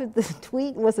after the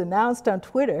tweet was announced on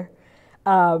Twitter,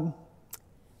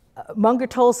 Munger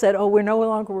Tolles said, "Oh, we're no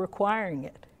longer requiring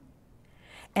it."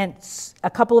 And a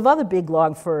couple of other big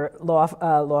law firms,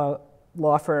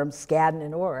 Skadden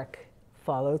and Orrick,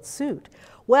 followed suit.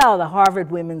 Well, the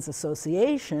Harvard Women's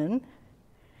Association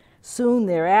soon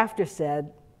thereafter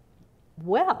said,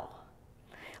 well,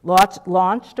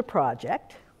 launched a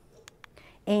project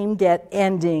aimed at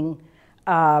ending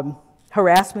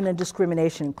harassment and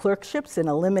discrimination in clerkships and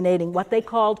eliminating what they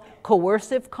called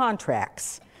coercive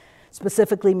contracts.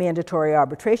 specifically mandatory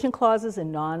arbitration clauses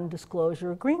and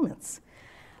non-disclosure agreements.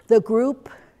 The group,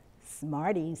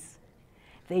 smarties,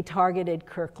 they targeted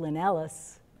Kirkland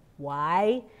Ellis.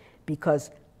 Why?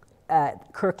 Because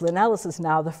Kirkland Ellis is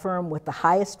now the firm with the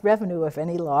highest revenue of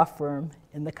any law firm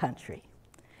in the country.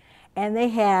 And they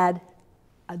had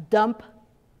a dump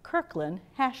Kirkland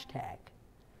hashtag,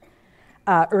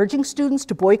 urging students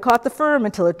to boycott the firm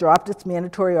until it dropped its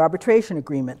mandatory arbitration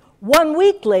agreement. 1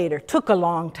 week later, took a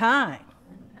long time.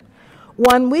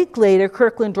 1 week later,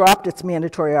 Kirkland dropped its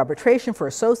mandatory arbitration for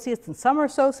associates and summer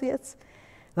associates.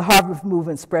 The Harvard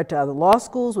movement spread to other law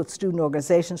schools, with student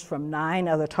organizations from 9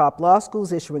 other top law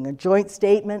schools issuing a joint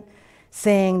statement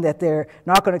saying that they're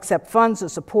not going to accept funds or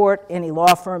support any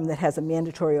law firm that has a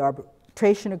mandatory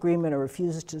arbitration agreement or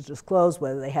refuses to disclose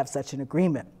whether they have such an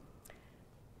agreement.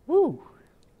 Woo.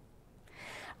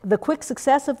 The quick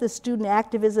success of this student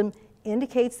activism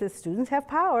indicates that students have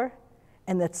power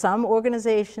and that some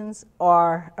organizations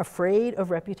are afraid of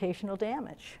reputational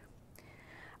damage.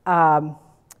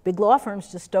 Big law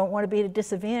firms just don't want to be at a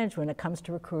disadvantage when it comes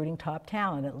to recruiting top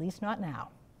talent, at least not now.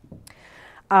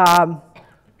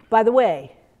 By the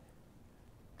way,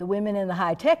 the women in the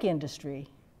high-tech industry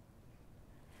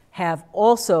have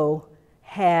also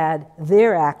had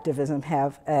their activism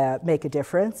make a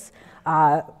difference.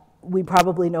 We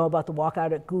probably know about the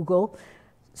walkout at Google.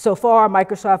 So far,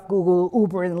 Microsoft, Google,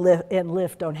 Uber, and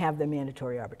Lyft don't have their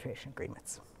mandatory arbitration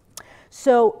agreements.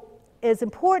 So as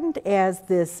important as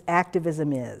this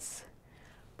activism is,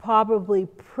 probably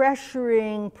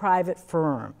pressuring private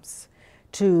firms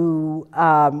to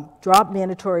drop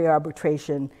mandatory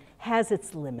arbitration has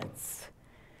its limits.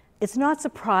 It's not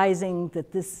surprising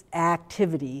that this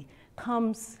activity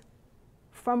comes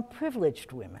from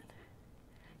privileged women.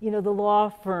 You know, the law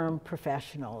firm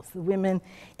professionals, the women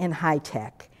in high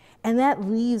tech. And that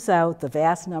leaves out the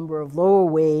vast number of lower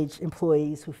wage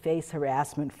employees who face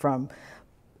harassment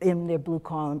in their blue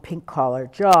collar and pink collar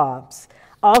jobs.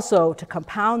 Also, to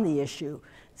compound the issue,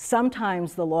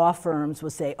 sometimes the law firms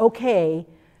will say, okay,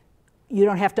 you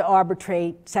don't have to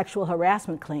arbitrate sexual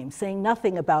harassment claims, saying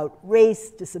nothing about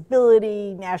race,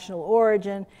 disability, national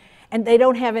origin, and they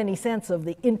don't have any sense of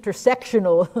the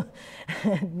intersectional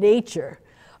nature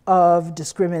of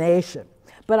discrimination.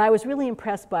 But I was really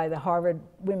impressed by the Harvard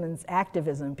women's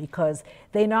activism because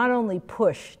they not only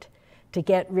pushed to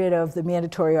get rid of the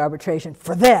mandatory arbitration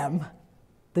for them,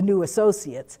 the new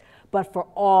associates, but for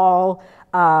all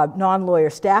non-lawyer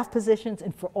staff positions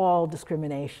and for all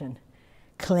discrimination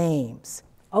claims.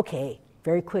 Okay,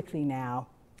 very quickly now.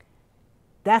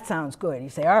 That sounds good. You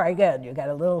say, all right, good. You got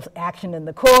a little action in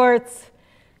the courts,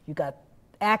 you got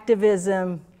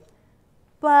activism,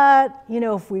 but, you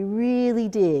know, if we really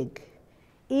dig,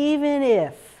 even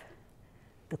if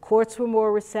the courts were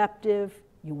more receptive,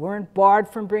 you weren't barred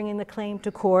from bringing the claim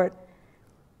to court,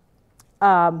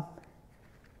 that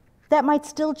might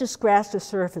still just scratch the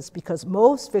surface because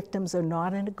most victims are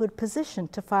not in a good position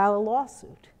to file a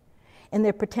lawsuit. And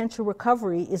their potential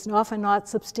recovery is often not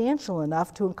substantial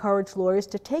enough to encourage lawyers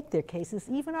to take their cases,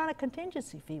 even on a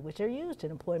contingency fee, which are used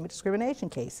in employment discrimination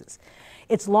cases.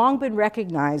 It's long been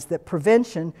recognized that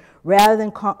prevention, rather than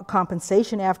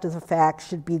compensation after the fact,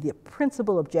 should be the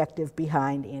principal objective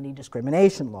behind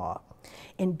anti-discrimination law.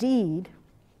 Indeed,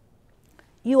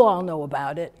 you all know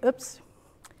about it,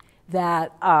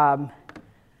 that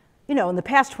you know, in the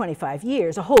past 25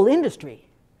 years, a whole industry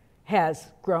has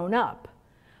grown up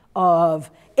of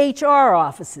HR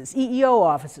offices, EEO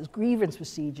offices, grievance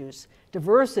procedures,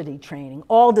 diversity training,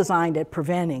 all designed at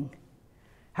preventing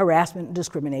harassment and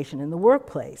discrimination in the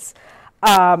workplace.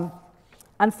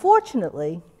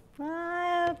 Unfortunately,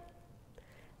 I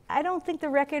don't think the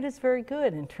record is very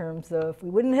good in terms of, we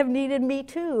wouldn't have needed Me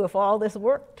Too if all this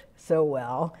worked so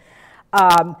well.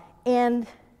 And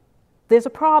there's a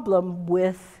problem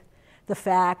with the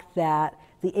fact that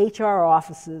the HR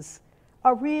offices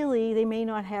are really, they may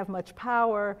not have much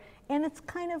power, and it's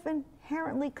kind of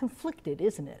inherently conflicted,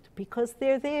 isn't it? Because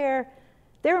they're there,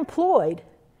 they're employed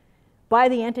by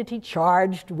the entity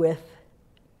charged with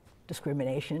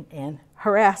discrimination and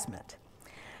harassment.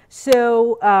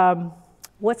 So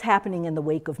what's happening in the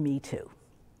wake of Me Too?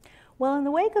 Well, in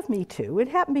the wake of Me Too, it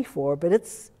happened before, but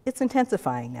it's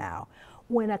intensifying now.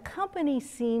 When a company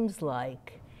seems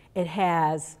like it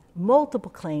has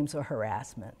multiple claims of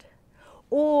harassment,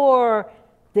 or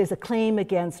there's a claim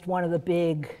against one of the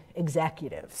big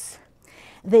executives,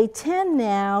 they tend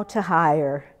now to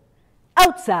hire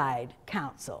outside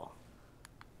counsel.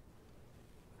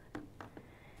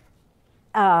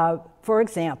 For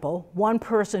example, one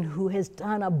person who has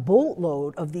done a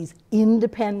boatload of these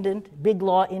independent,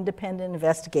 Biglaw independent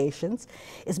investigations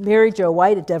is Mary Jo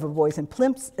White at Debevoise and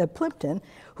Plimpton,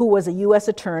 who was a U.S.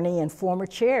 attorney and former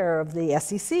chair of the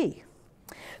SEC.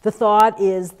 The thought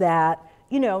is that,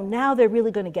 you know, now they're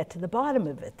really going to get to the bottom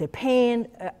of it. They're paying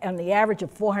on the average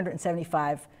of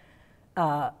 $475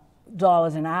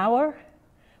 an hour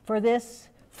for this.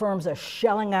 Firms are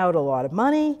shelling out a lot of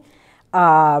money.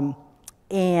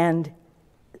 And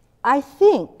I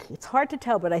think, it's hard to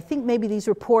tell, but I think maybe these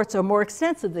reports are more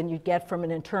extensive than you'd get from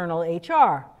an internal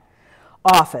HR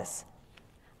office.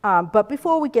 But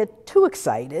before we get too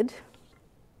excited,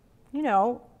 you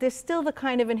know, there's still the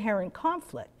kind of inherent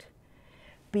conflict,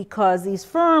 because these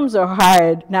firms are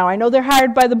hired, now I know they're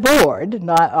hired by the board,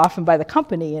 not often by the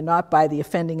company and not by the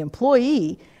offending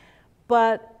employee,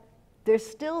 but there's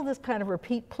still this kind of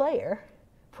repeat player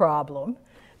problem,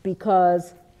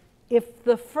 because if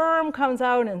the firm comes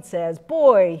out and says,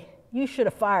 boy, you should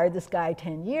have fired this guy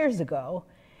 10 years ago,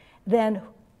 then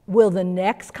will the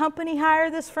next company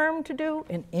hire this firm to do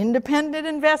an independent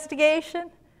investigation?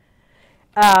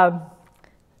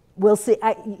 We'll see.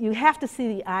 You have to see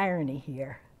the irony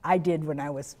here. I did when I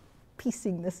was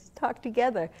piecing this talk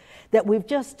together, that we've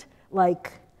just,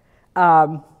 like,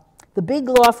 the big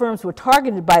law firms were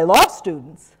targeted by law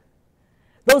students.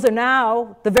 Those are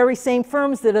now the very same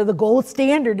firms that are the gold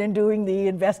standard in doing the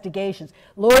investigations.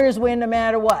 Lawyers win no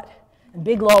matter what, and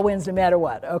big law wins no matter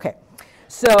what. Okay,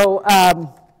 so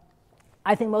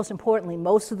I think most importantly,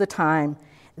 most of the time,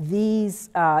 these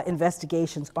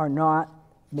investigations are not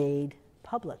made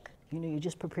public. You know, you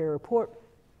just prepare a report,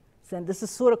 send, this is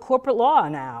sort of corporate law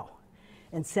now,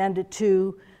 and send it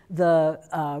to the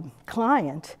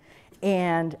client.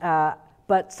 And,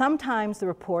 but sometimes the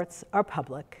reports are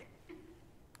public.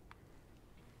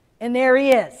 And there he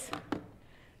is.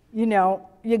 You know,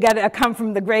 you got to come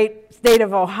from the great state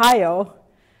of Ohio,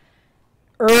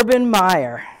 Urban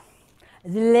Meyer,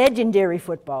 the legendary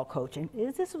football coach. And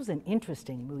this was an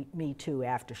interesting Me Too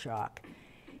aftershock.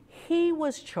 He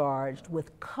was charged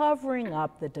with covering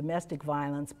up the domestic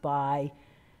violence by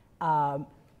an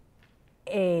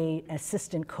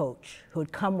assistant coach who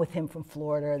had come with him from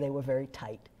Florida. They were very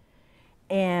tight.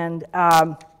 And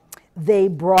they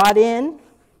brought in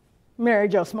Mary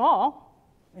Jo Small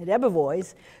at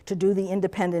Debevoise to do the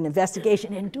independent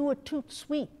investigation and do it too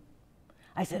sweet.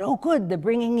 I said, oh, good, they're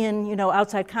bringing in, you know,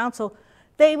 outside counsel.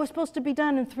 They were supposed to be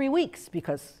done in 3 weeks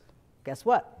because guess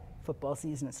what? Football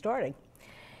season is starting.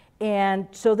 And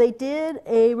so they did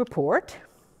a report.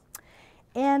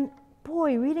 And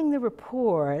boy, reading the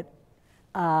report,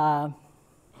 it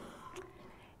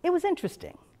was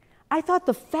interesting. I thought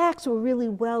the facts were really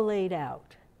well laid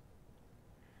out.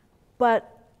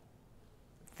 But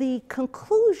the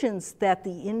conclusions that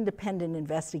the independent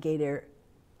investigator,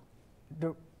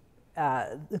 the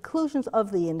conclusions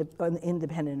of the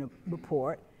independent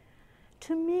report,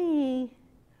 to me,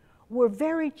 were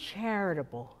very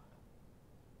charitable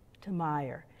to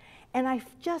Meyer. And I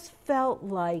just felt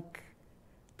like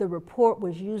the report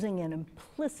was using an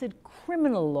implicit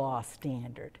criminal law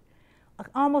standard,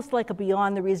 almost like a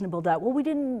beyond the reasonable doubt. Well, we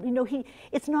didn't, you know,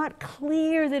 it's not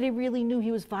clear that he really knew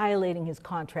he was violating his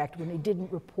contract when he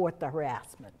didn't report the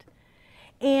harassment.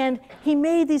 And he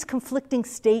made these conflicting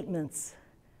statements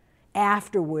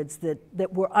afterwards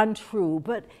that were untrue,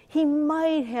 but he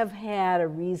might have had a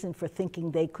reason for thinking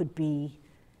they could be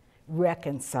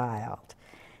reconciled.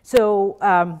 So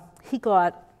he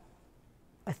got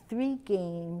a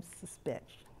 3-game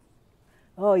suspension.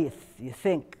 Oh, you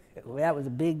think that was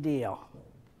a big deal.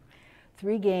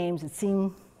 3 games, it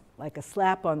seemed like a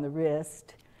slap on the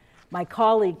wrist. My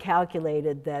colleague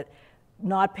calculated that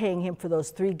not paying him for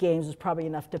those 3 games was probably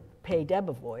enough to pay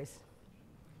Debevoise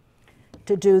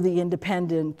to do the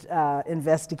independent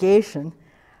investigation.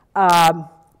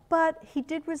 But he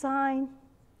did resign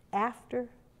after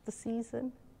the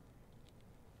season.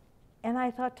 And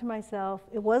I thought to myself,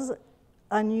 it was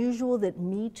unusual that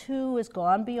Me Too has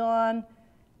gone beyond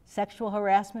sexual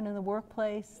harassment in the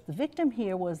workplace. The victim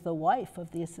here was the wife of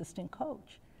the assistant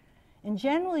coach. And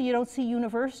generally, you don't see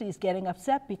universities getting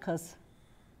upset because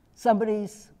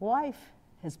somebody's wife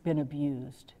has been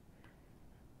abused.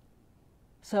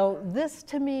 So this,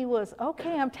 to me, was,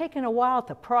 okay, I'm taking a while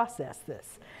to process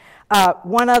this.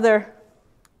 One other,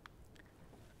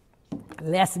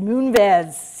 Les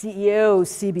Moonves, CEO,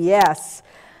 CBS,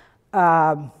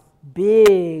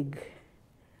 big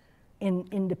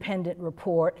independent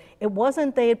report. It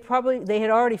wasn't, they had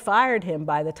already fired him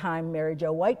by the time Mary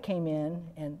Jo White came in,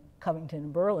 and Covington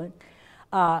and Berlin.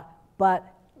 But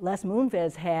Les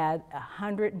Moonves had a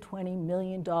 $120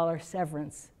 million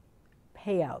severance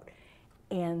payout.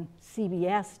 And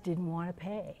CBS didn't want to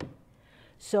pay.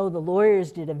 So the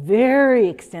lawyers did a very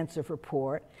extensive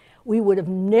report. We would have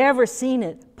never seen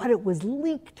it, but it was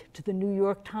leaked to the New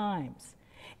York Times,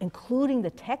 including the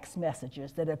text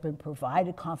messages that have been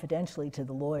provided confidentially to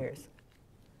the lawyers.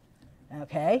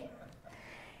 Okay?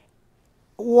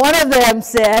 One of them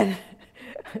said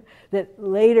that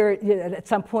later, at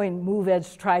some point,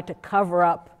 MoveEdge tried to cover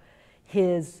up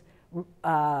his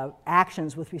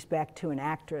actions with respect to an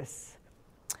actress,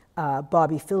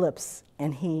 Bobby Phillips,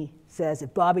 and he says,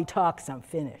 if Bobby talks, I'm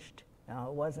finished. No,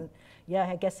 it wasn't. Yeah,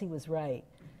 I guess he was right.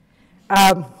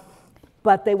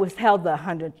 But they withheld the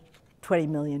 $120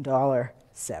 million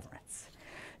severance.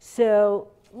 So,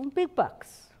 big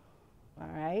bucks, all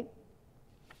right?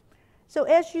 So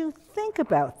as you think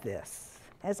about this,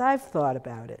 as I've thought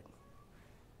about it,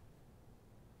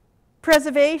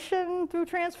 preservation through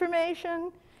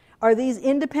transformation, are these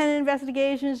independent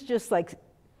investigations just like,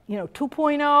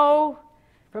 2.0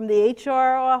 from the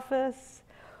HR office?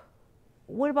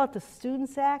 What about the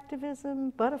students'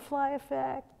 activism, butterfly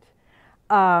effect?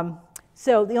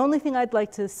 So the only thing I'd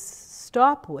like to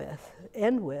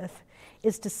end with,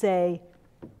 is to say,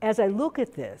 as I look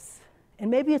at this, and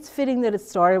maybe it's fitting that it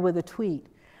started with a tweet,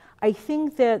 I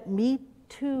think that Me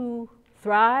Too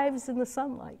thrives in the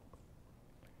sunlight.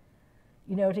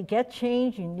 To get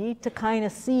change, you need to kind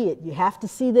of see it. You have to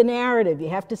see the narrative. You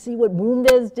have to see what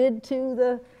Mundez did to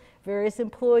the various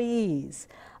employees.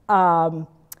 And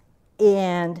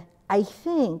I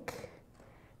think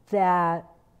that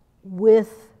when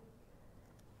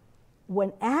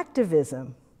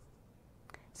activism,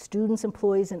 students,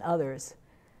 employees, and others,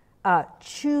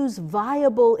 choose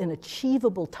viable and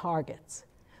achievable targets,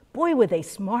 boy, were they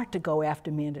smart to go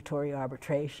after mandatory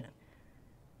arbitration.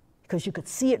 Because you could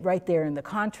see it right there in the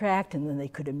contract, and then they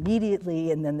could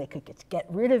immediately, and then they could get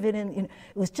rid of it. And it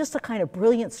was just a kind of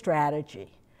brilliant strategy.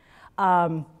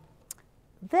 Then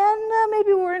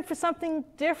maybe we're in for something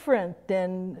different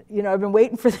than, I've been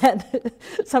waiting for that,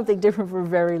 something different for a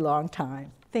very long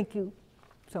time. Thank you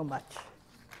so much.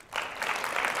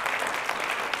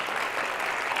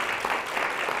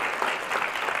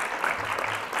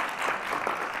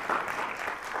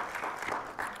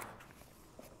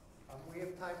 We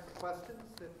have time for questions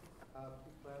if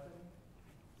people have any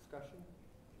discussion.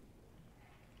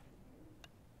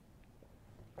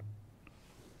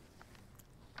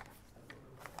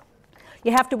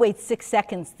 You have to wait 6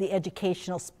 seconds, the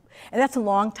educational, and that's a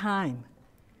long time.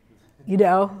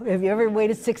 Have you ever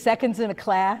waited 6 seconds in a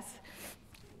class?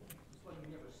 That's why you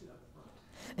never sit up front.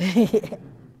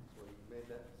 Well, you made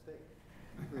that mistake.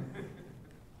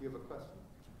 You have a question?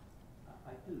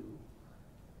 I do.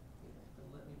 And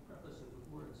let me preface it with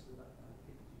words that I hate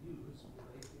to use, but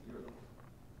I hate to hear them.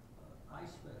 I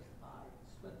spent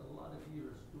a lot of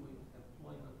years doing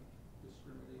employment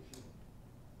discrimination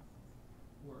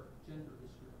work, gender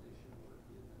discrimination work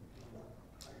in employment,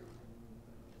 hiring,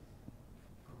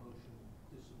 promotion,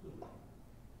 disability.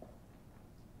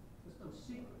 There's no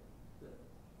secret that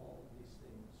all of these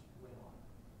things went on.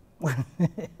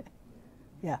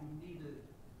 Yeah. You needed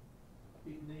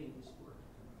big names for it.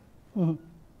 Mm-hmm.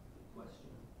 The question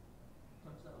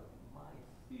comes out of my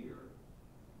fear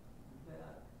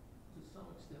that to some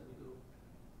extent we go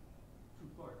too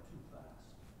far too fast.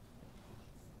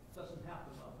 Doesn't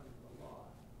happen often in the law.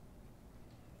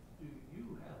 Do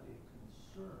you have a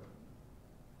concern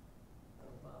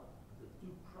about the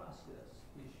due process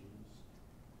issues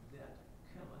that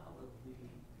come out of the,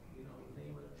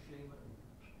 name it, shame it,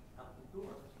 out the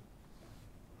door?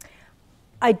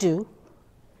 I do,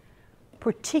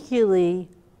 particularly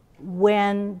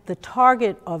when the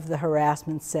target of the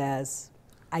harassment says,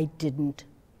 I didn't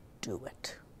do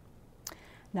it.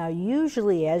 Now,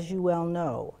 usually, as you well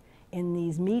know, in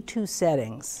these Me Too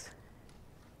settings,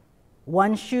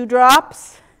 one shoe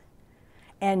drops,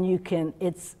 and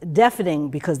it's deafening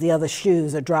because the other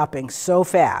shoes are dropping so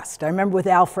fast. I remember with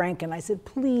Al Franken, I said,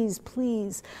 please,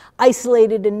 please,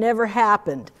 isolated and never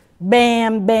happened.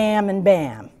 Bam, bam, and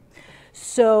bam.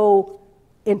 So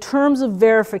in terms of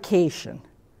verification,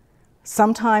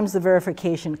 sometimes the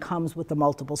verification comes with the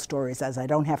multiple stories, as I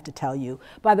don't have to tell you.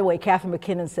 By the way, Catherine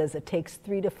McKinnon says it takes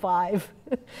 3 to 5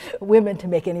 women to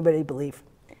make anybody believe.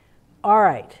 All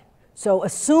right, so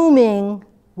assuming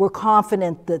we're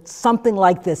confident that something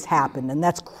like this happened, and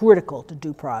that's critical to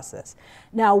due process.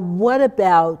 Now, what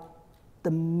about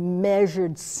the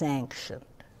measured sanction,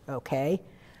 okay?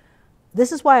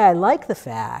 This is why I like the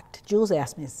fact, Jules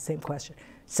asked me the same question,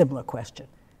 similar question,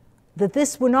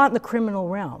 that we're not in the criminal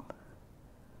realm.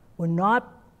 We're not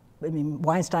I mean,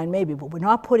 Weinstein maybe, but we're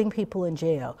not putting people in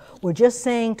jail. We're just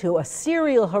saying to a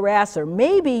serial harasser,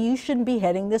 maybe you shouldn't be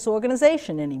heading this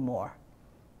organization anymore.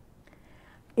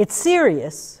 It's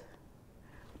serious,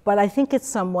 but I think it's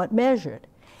somewhat measured.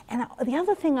 And the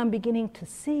other thing I'm beginning to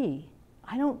see,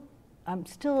 I'm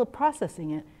still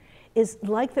processing it, is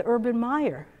like the Urban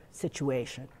Meyer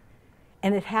situation.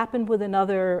 And it happened with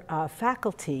another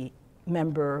faculty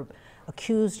member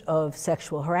accused of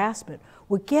sexual harassment.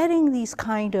 We're getting these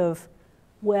kind of,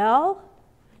 well,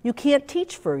 you can't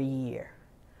teach for a year.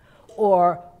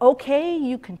 Or, okay,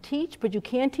 you can teach, but you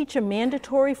can't teach a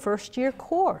mandatory first-year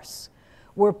course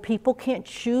where people can't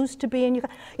choose to be in your,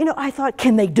 you know, I thought,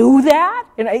 can they do that?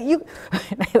 And you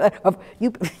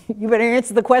better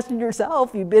answer the question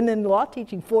yourself. You've been in law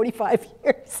teaching 45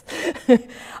 years.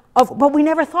 But we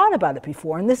never thought about it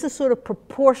before, and this is sort of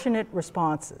proportionate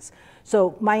responses.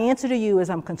 So my answer to you is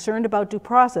I'm concerned about due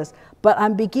process, but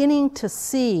I'm beginning to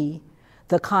see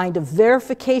the kind of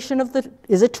verification of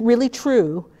is it really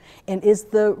true, and is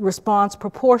the response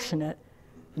proportionate?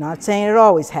 Not saying it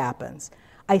always happens.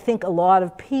 I think a lot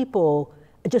of people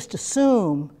just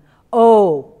assume,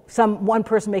 oh, one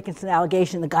person making an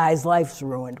allegation, the guy's life's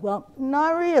ruined. Well,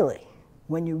 not really,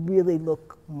 when you really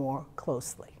look more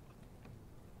closely.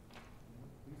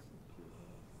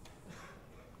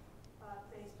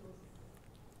 Thanks, Jules.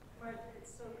 Martha,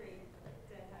 it's so great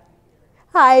to have you here.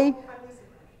 Hi. I'm Lisa.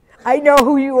 I know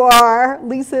who you are.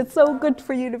 Lisa, it's so good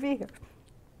for you to be here.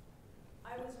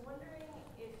 I was wondering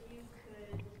if you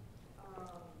could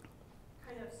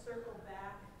kind of circle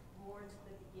back more to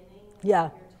the beginning Yeah.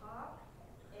 of your talk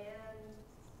and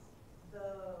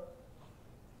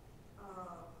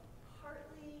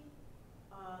partly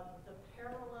the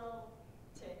parallel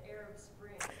to Arab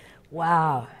Spring.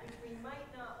 Wow. Which we might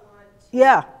not want to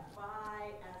Yeah.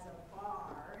 buy as a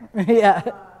bar. Yeah.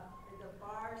 The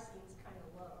bar seems kind of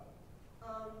low.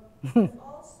 But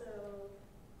also,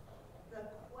 the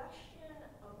question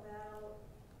about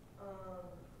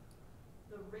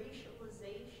the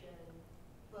racialization,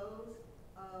 both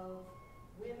of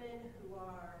women who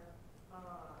are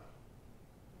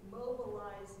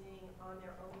mobilizing on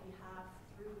their own behalf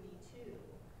through Me Too,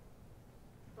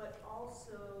 but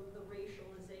also the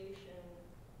racialization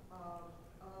of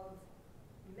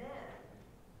men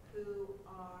who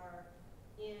are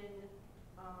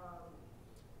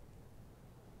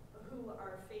who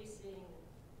are facing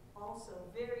also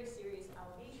very serious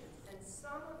allegations. And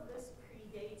some of this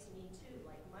predates Me Too,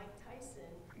 like Mike Tyson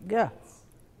Yeah. predates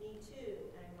Me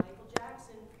Too, and Michael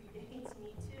Jackson predates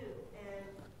Me Too.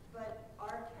 But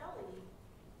R. Kelly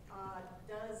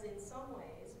does in some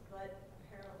ways, but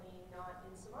apparently not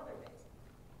in some other ways.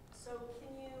 So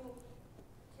can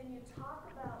you talk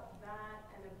about that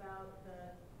and about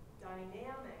the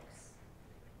dynamics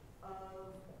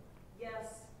of,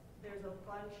 yes, there's a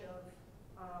bunch of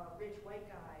rich white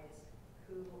guys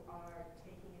who are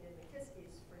taking it in the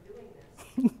kiskies for doing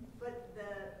this, but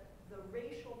the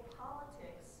racial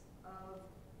politics of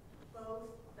both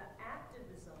the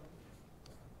activism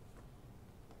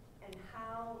and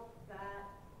how that,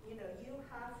 you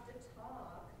have to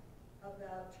talk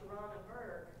about Tarana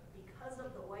Burke because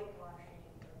of the whitewashing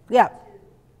of Yeah. Me Too,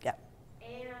 Yeah.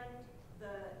 and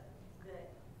the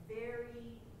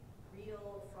very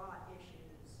real fraught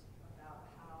issues about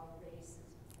how race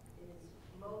is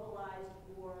mobilized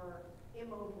or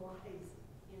immobilized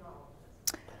in all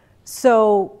of this.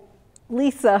 So,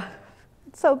 Lisa,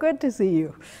 it's so good to see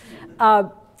you.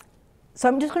 So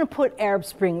I'm just going to put Arab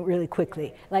Spring really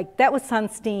quickly. Like, that was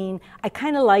Sunstein. I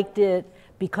kind of liked it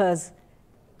because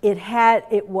it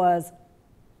was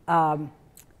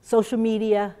social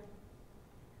media,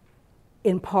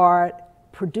 in part,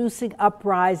 producing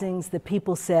uprisings that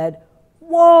people said,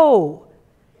 whoa,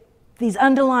 these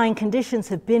underlying conditions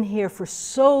have been here for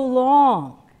so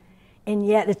long, and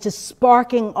yet it's just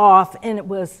sparking off, and it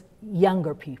was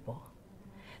younger people.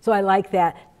 So I like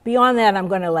that. Beyond that, I'm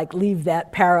going to leave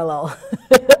that parallel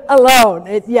alone.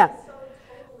 Yeah,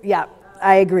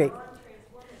 I agree.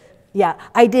 Yeah,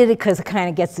 I did it because it kind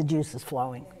of gets the juices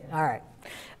flowing. All right,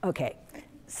 okay.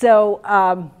 So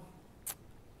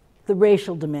the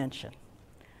racial dimension.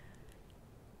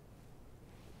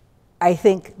 I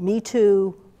think Me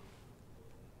Too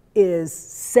is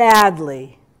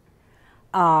sadly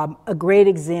a great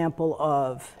example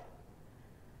of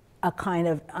a kind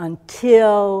of,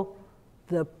 until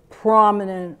the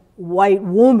prominent white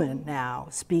woman now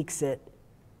speaks it,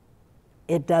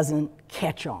 it doesn't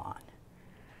catch on.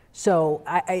 So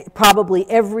probably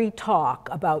every talk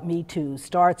about Me Too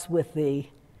starts with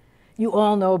you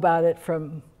all know about it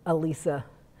from Alyssa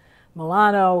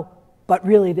Milano, but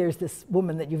really there's this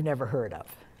woman that you've never heard of.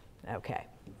 Okay.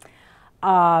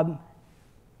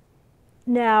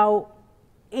 Now,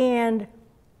 and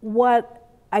what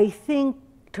I think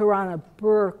Tarana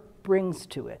Burke brings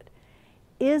to it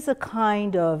is a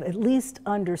kind of at least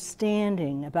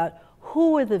understanding about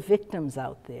who are the victims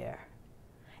out there.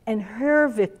 And her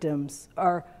victims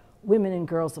are women and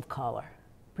girls of color,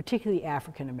 particularly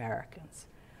African Americans.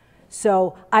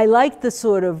 So I like the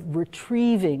sort of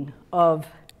retrieving of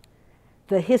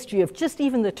the history of just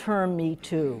even the term Me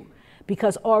Too,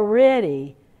 because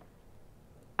already,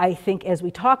 I think as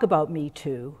we talk about Me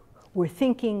Too, we're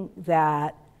thinking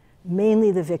that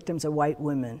mainly the victims are white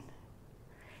women,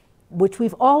 which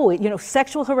we've always,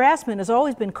 sexual harassment has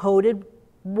always been coded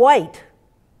white.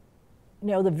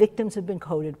 The victims have been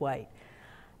coded white.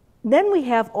 Then we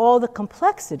have all the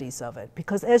complexities of it,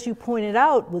 because as you pointed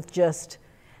out with just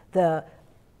the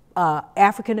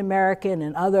African American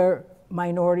and other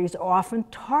minorities are often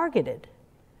targeted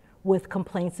with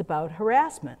complaints about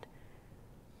harassment.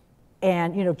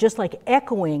 And, just like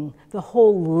echoing the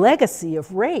whole legacy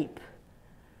of rape,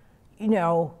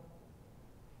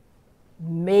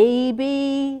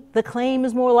 maybe the claim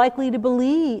is more likely to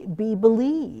be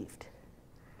believed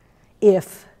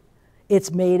if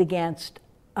it's made against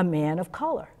a man of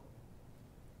color.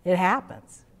 It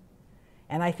happens.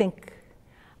 And I think,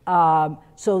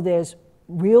 so there's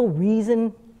real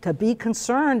reason to be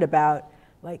concerned about,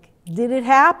 like, did it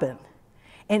happen?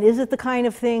 And is it the kind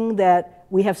of thing that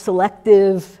we have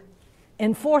selective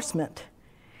enforcement,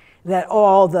 that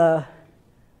all the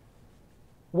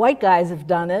white guys have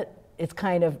done it, it's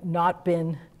kind of not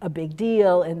been a big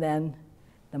deal, and then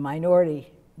the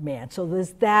minority man. So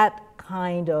there's that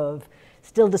kind of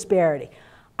still disparity.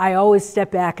 I always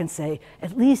step back and say,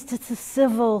 at least it's a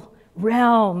civil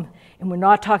realm, and we're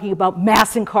not talking about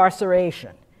mass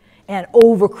incarceration and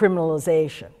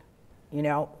over-criminalization,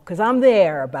 because I'm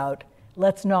there about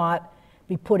let's not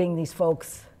be putting these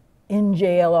folks in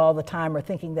jail all the time or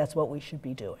thinking that's what we should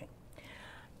be doing.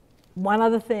 One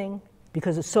other thing,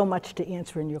 because there's so much to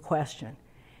answer in your question,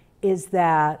 is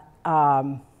that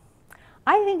I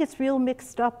think it's real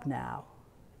mixed up now.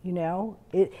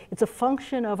 It's a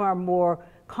function of our more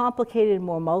complicated,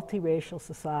 more multiracial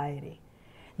society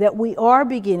that we are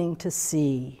beginning to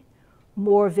see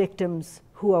more victims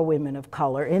who are women of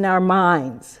color in our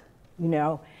minds,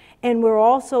 and we're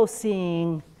also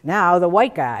seeing now the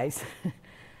white guys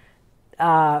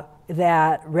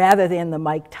that rather than the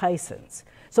Mike Tysons.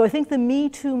 So I think the Me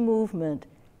Too movement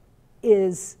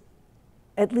is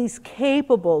at least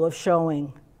capable of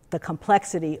showing the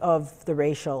complexity of the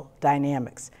racial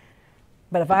dynamics.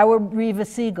 But if I were Reva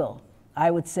Siegel,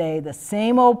 I would say the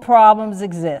same old problems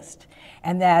exist,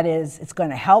 and that is it's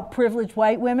going to help privileged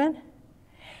white women,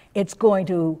 it's going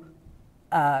to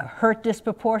hurt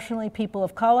disproportionately people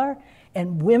of color,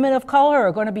 and women of color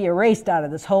are going to be erased out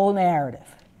of this whole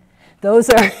narrative. Those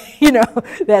are,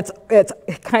 that's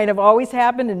kind of always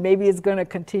happened, and maybe it's going to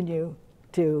continue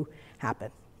to happen.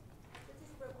 But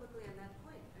just real quickly on that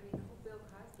point, I mean, Bill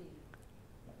Cosby,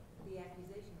 the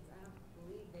accusations, I don't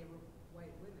believe they were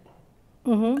white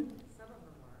women. Mm-hmm. Some of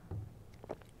them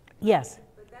were. Yes.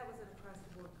 But that was an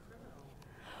across-the-board criminal.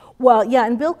 Well, yeah,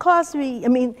 and Bill Cosby,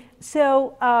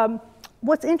 so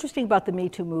what's interesting about the Me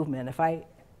Too movement, if I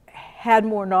had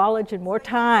more knowledge and more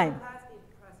time, Bill Cosby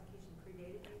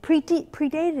prosecution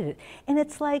predated it. And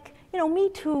it's like, Me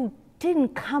Too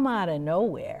didn't come out of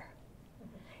nowhere.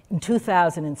 In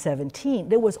 2017,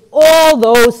 there was all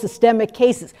those systemic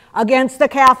cases against the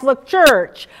Catholic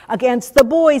Church, against the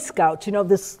Boy Scouts.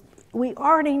 We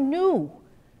already knew,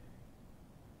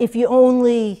 if you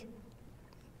only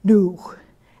knew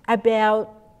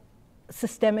about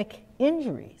systemic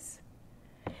injuries.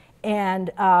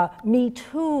 And Me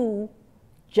Too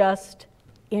just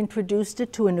introduced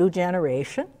it to a new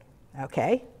generation,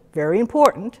 okay? Very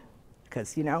important,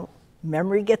 because,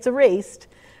 memory gets erased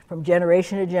from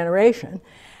generation to generation.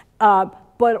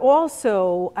 But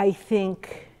also, I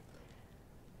think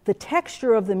the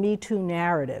texture of the Me Too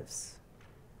narratives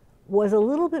was a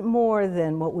little bit more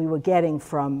than what we were getting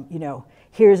from,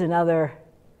 here's another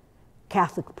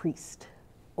Catholic priest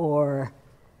or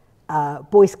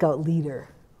Boy Scout leader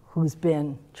who's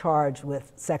been charged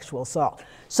with sexual assault.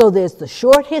 So there's the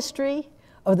short history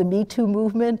of the Me Too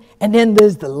movement, and then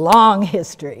there's the long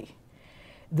history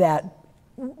that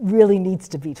really needs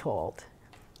to be told.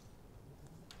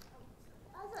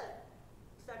 As a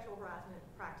sexual harassment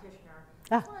practitioner,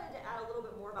 Ah. I just wanted to add a little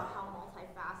bit more about how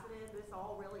multifaceted this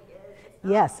all really is. It's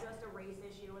not Yes. just a race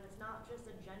issue, and it's not just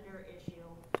a gender issue.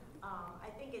 I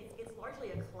think it's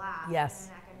largely a class Yes.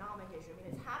 and an economic issue. I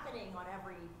mean, it's happening on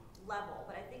every level,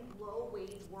 but I think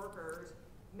low-wage workers,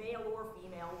 male or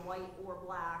female, white or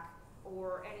black,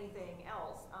 or anything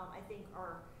else, I think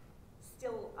are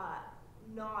still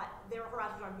not, their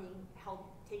harassers aren't being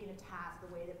taken to task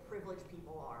the way that privileged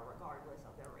people are, regardless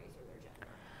of their race or their gender.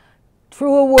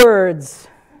 Truer words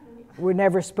were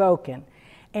never spoken.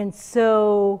 And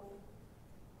so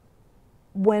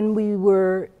when we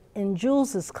were in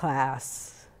Jules's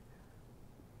class,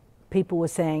 people were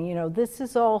saying, you know, this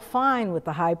is all fine with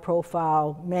the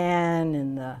high-profile men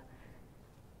and the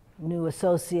new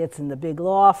associates in the big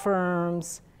law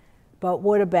firms, but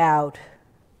what about,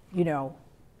 you know,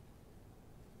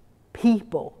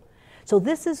 people? So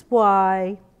this is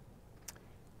why,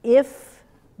 if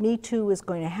Me Too is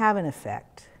going to have an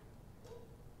effect,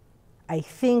 I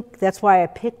think that's why I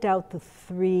picked out the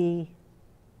 3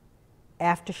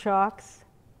 aftershocks.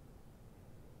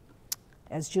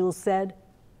 As Jules said,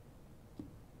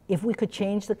 if we could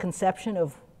change the conception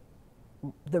of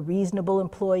the reasonable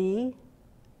employee,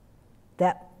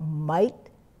 that might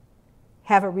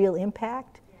have a real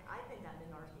impact. Yeah, I think that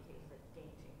minority case is a game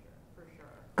changer, for sure.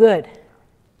 Good,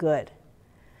 good.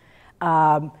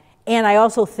 And I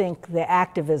also think the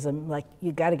activism, like,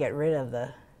 you got to get rid of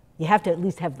you have to at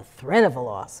least have the threat of a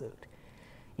lawsuit.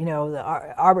 You know, the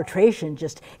arbitration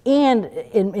and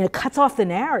it cuts off the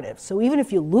narrative. So even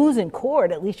if you lose in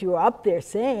court, at least you were up there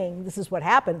saying, this is what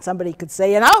happened. Somebody could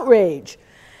say an outrage.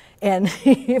 And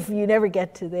if you never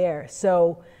get to there.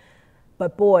 So,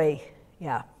 but boy,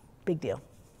 yeah, big deal.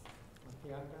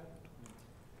 So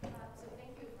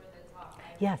thank you for the talk.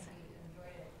 I Yes. really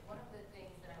enjoyed it. One of the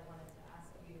things that I wanted to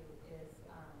ask you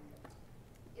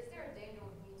is there a danger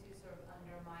with Me Too sort of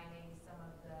undermining some of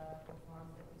the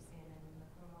reforms that we've seen in the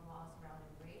criminal law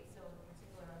surrounding rape? So in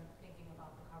particular, I'm thinking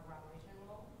about the corroboration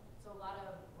rule. So a lot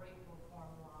of rape reform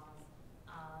laws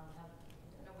have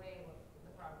done away with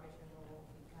the corroboration rule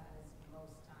because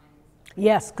most times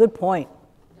Yes, good point.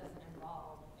 it doesn't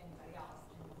involve anybody else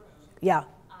in the room. Yeah.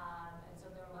 And so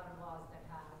there are a lot of laws that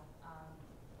have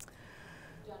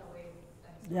done away with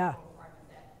the Yeah. historical requirement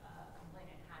that a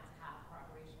complainant had to have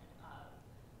corroboration of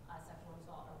sexual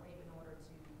assault or rape in order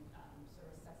to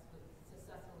sort of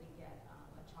successfully get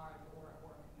a charge or a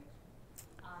conviction.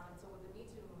 And so with the Me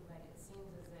Too movement, it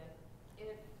seems as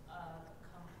if a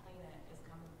complainant is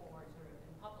coming forward sort of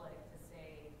in public to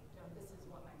say, you know, this is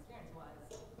what my experience was,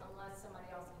 unless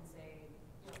somebody else can say,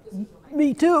 you know, this is what my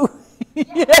Me too. yeah,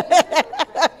 me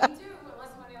too.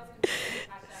 Unless somebody else can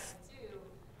say hashtag Me Too,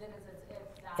 then it's as if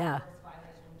that Yeah. first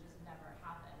violation just never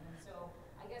happened. And so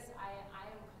I guess I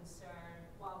am concerned,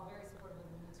 while I'm very supportive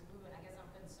of the Me Too movement, I guess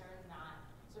I'm concerned that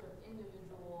sort of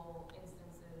individual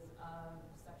instances of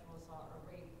sexual assault or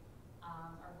rape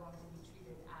are going to be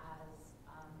treated as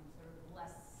sort of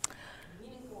less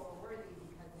meaningful or worthy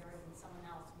because there isn't someone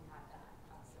else who had that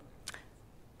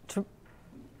similar.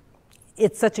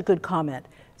 It's such a good comment.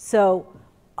 So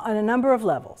on a number of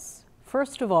levels.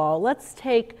 First of all, let's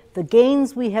take the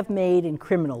gains we have made in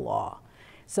criminal law.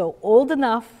 So old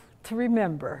enough to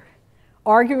remember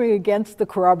arguing against the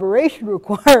corroboration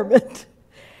requirement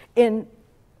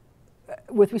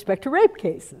with respect to rape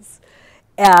cases.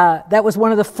 That was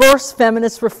one of the first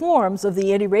feminist reforms of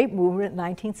the anti-rape movement in the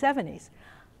 1970s.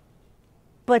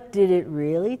 But did it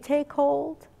really take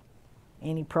hold?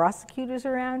 Any prosecutors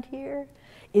around here?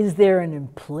 Is there an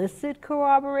implicit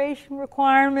corroboration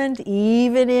requirement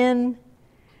even in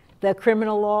the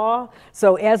criminal law?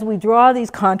 So as we draw these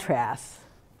contrasts,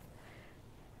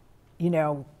 you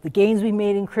know, the gains we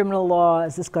made in criminal law,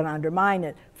 is this going to undermine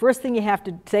it? First thing you have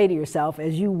to say to yourself,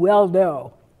 as you well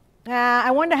know, I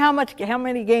wonder how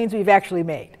many gains we've actually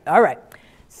made. All right.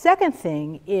 Second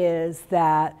thing is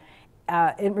that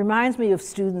it reminds me of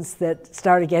students that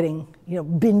started getting, you know,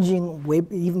 binging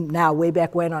way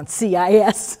back when on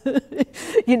CIS,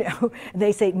 you know, and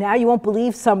they say, now you won't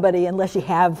believe somebody unless you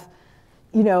have,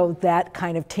 you know, that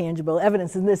kind of tangible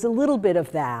evidence. And there's a little bit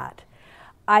of that.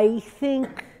 I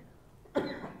think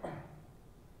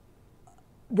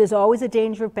there's always a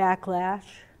danger of backlash.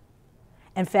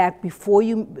 In fact,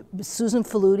 Susan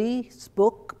Faluti's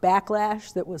book,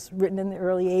 Backlash, that was written in the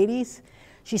early 80s,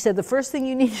 she said the first thing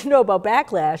you need to know about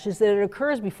backlash is that it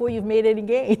occurs before you've made any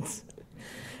gains.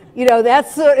 You know,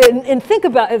 that's and think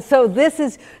about it. So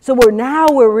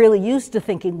we're really used to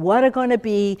thinking what are going to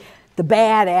be the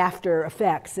bad after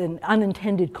effects and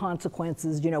unintended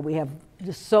consequences. You know, we have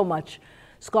just so much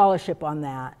scholarship on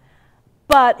that.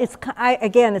 But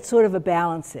again, it's sort of a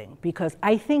balancing, because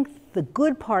I think the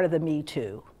good part of the Me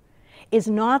Too is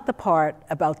not the part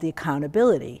about the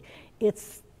accountability.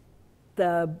 It's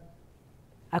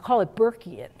I call it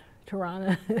Burkean,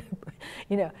 Tirana,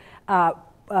 you know,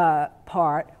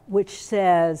 part, which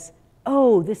says,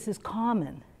 oh, this is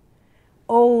common.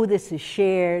 Oh, this is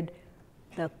shared.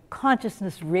 the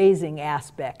consciousness-raising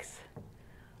aspects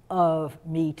of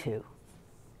Me Too.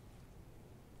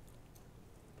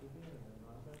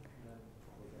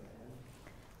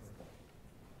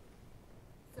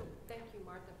 So thank you,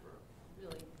 Martha, for a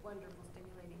really wonderful,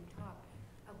 stimulating talk.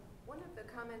 One of the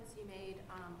comments you made,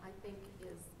 I think,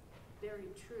 is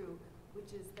very true,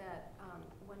 which is that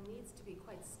one needs to be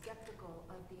quite skeptical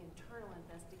of the internal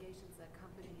investigations that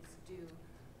companies do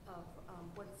of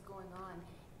what is going on.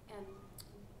 And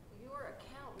your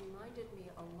account reminded me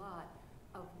a lot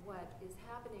of what is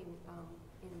happening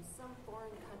in some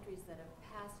foreign countries that have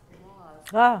passed laws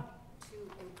to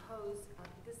impose,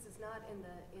 this is not in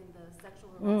the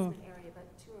sexual harassment area, but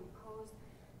to impose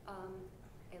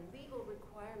a legal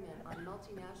requirement on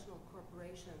multinational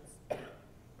corporations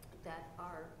that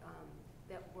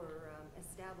were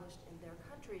established in their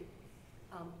country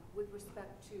with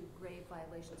respect to grave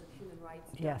violations of human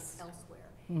rights elsewhere.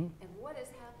 And what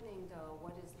is happening, though,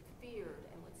 what is feared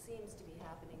and what seems to be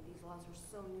happening, these laws are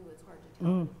so new it's hard to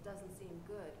tell, it doesn't seem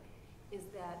good, is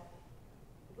that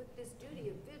with this duty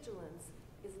of vigilance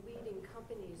is leading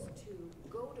companies to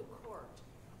go to court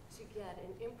to get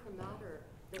an imprimatur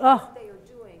that what they are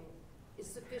doing is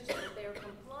sufficient, that they are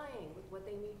complying with what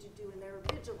they need to do, and they're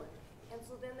vigilant. And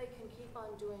so then they can keep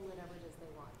on doing whatever it is they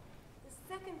want. The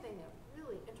second thing that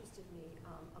really interested me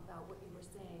about what you were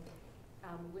saying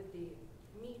with the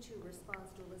Me Too response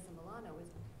to Alyssa Milano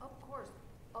is, of course,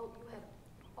 you have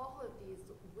all of these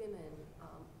women,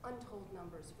 untold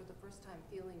numbers, for the first time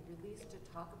feeling released to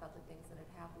talk about the things that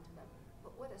had happened to them.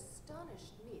 But what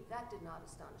astonished me, that did not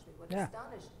astonish me, what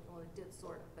astonished me, well, it did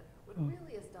sort of, but what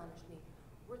really astonished me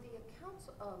were the accounts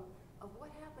of what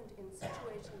happened in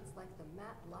situations like the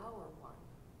Matt Lauer one,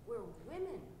 where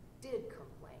women did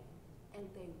complain, and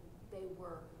they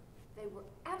were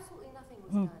absolutely nothing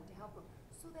was done to help them.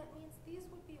 So that means these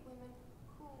would be women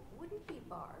who wouldn't be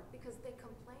barred because they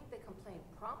complained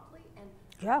promptly, and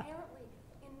apparently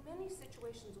in many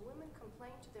situations women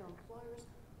complain to their employers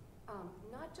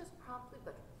not just promptly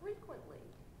but frequently,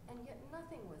 and yet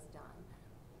nothing was done.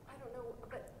 I don't know,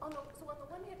 but on the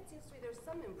one hand, it seems to me there's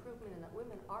some improvement in that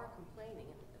women are complaining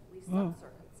in at least some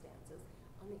circumstances.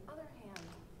 On the other hand,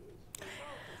 the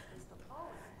result is just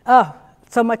appalling.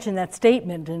 So much in that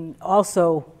statement, and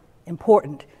also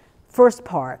important. First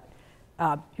part,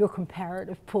 your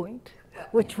comparative point,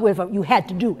 which was you had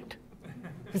to do it,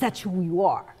 because that's who you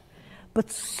are.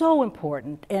 But so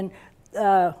important, and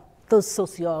those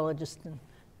sociologists and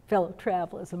fellow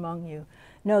travelers among you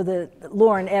know that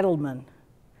Lauren Edelman,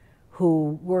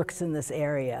 who works in this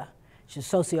area, she's a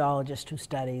sociologist who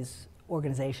studies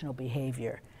organizational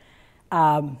behavior,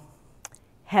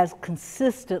 has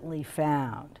consistently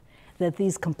found that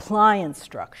these compliance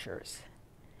structures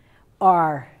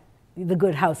are the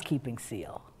good housekeeping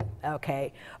seal,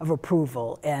 okay, of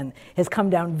approval, and has come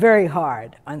down very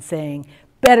hard on saying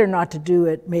better not to do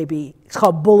it. Maybe it's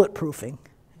called bulletproofing,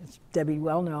 as Debbie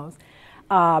well knows.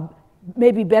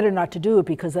 Maybe better not to do it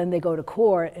because then they go to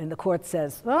court and the court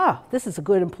says, this is a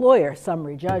good employer,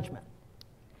 summary judgment.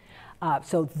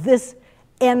 So this,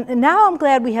 and now I'm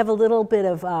glad we have a little bit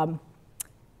of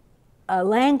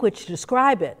language to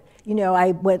describe it. You know,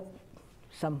 I went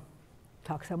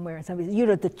talk somewhere and somebody said, you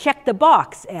know, the check the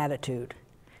box attitude.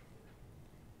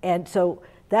 And so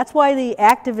that's why the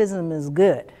activism is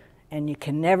good. And you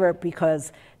can never,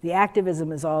 because the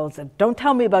activism is all, don't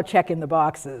tell me about checking the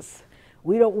boxes.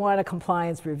 We don't want a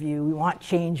compliance review. We want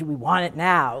change. We want it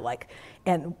now.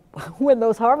 And when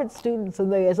those Harvard students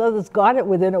and the others got it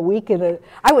within a week,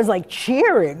 I was like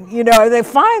cheering, you know, they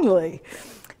finally.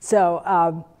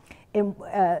 So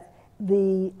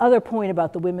the other point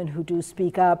about the women who do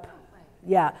speak up,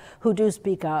 who do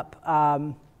speak up.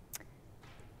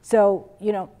 So,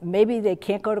 you know, maybe they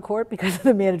can't go to court because of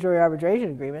the mandatory arbitration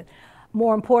agreement.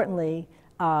 More importantly,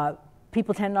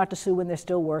 people tend not to sue when they're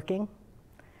still working.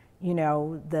 You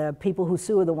know, the people who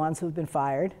sue are the ones who've been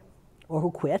fired or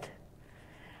who quit.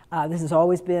 This has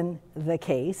always been the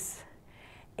case.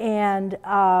 And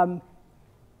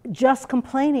just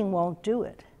complaining won't do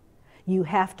it. You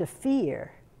have to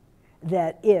fear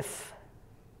that if,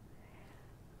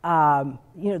 you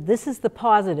know, this is the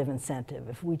positive incentive.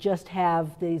 If we just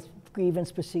have these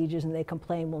grievance procedures and they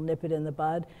complain, we'll nip it in the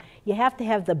bud. You have to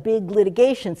have the big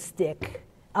litigation stick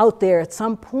out there at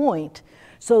some point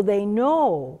so they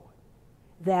know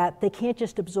that they can't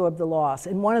just absorb the loss.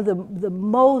 And one of the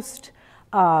most,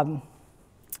 I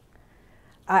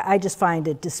just find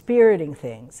it dispiriting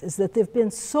things, is that there have been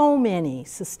so many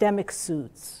systemic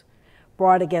suits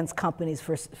brought against companies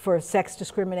for sex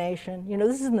discrimination. You know,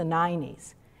 this is in the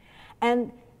 90s.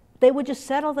 And they would just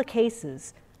settle the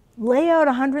cases lay out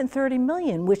 $130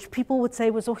 million, which people would say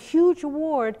was a huge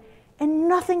award, and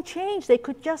nothing changed. They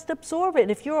could just absorb it.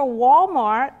 If you're a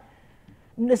Walmart,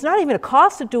 it's not even a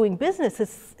cost of doing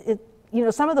business. You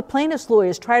know, some of the plaintiffs'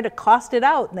 lawyers tried to cost it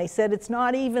out, and they said it's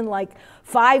not even like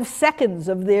 5 seconds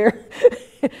of their,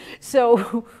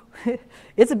 so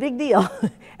it's a big deal,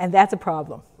 and that's a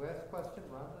problem. Last question,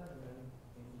 Rhonda, and then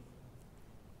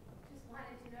Just wanted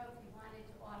to know if you wanted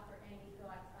to offer any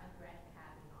thoughts on Brett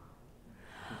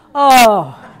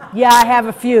Kavanaugh. Oh, yeah, I have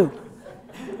a few.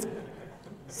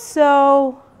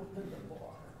 So,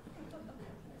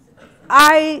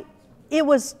 it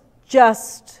was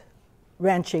just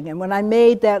wrenching. And when I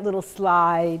made that little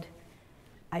slide,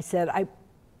 I said,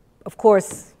 of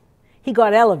course, he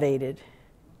got elevated.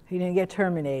 He didn't get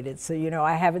terminated. So, you know,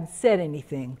 I haven't said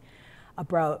anything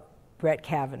about Brett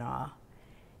Kavanaugh.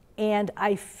 And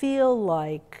I feel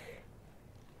like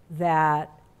that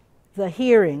the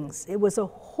hearings, it was a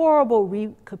horrible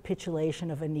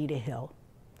recapitulation of Anita Hill,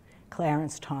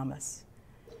 Clarence Thomas.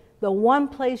 The one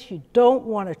place you don't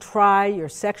want to try your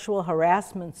sexual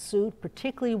harassment suit,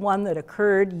 particularly one that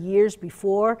occurred years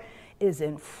before, is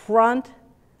in front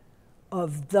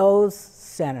of those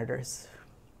senators.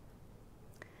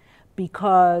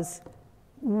 Because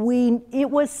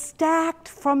it was stacked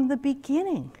from the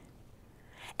beginning.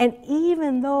 And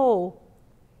even though,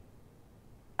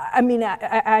 I mean,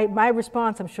 my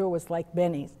response, I'm sure, was like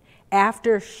Benny's.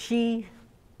 After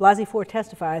Blasey Ford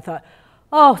testified, I thought,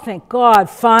 oh, thank God,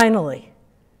 finally.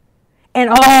 And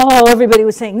everybody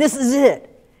was saying, this is it.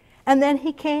 And then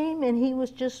he came and he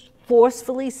was just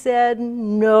forcefully said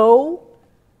no,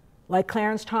 like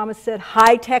Clarence Thomas said,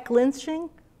 high-tech lynching,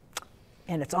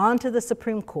 and it's on to the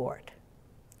Supreme Court.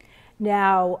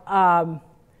 Now,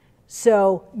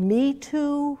 so Me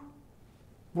Too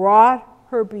brought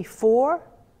her before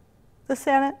the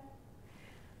Senate,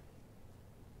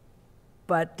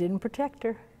 but didn't protect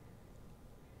her.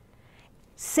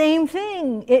 Same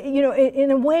thing, you know,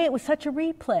 in a way it was such a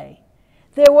replay.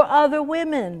 There were other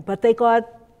women, but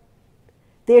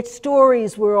their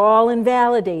stories were all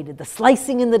invalidated. The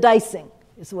slicing and the dicing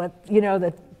is what, you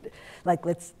know, like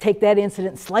let's take that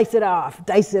incident, slice it off,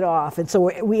 dice it off. And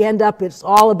so we end up, it's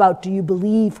all about, do you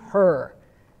believe her?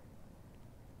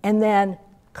 And then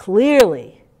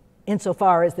clearly,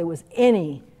 insofar as there was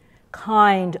any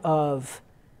kind of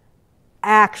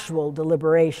actual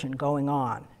deliberation going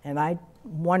on, and I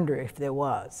wonder if there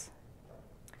was.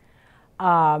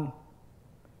 I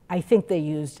think they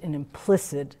used an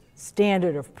implicit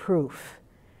standard of proof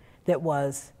that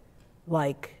was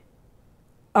like,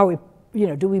 do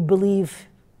we believe,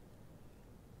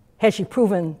 has she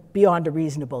proven beyond a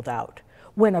reasonable doubt?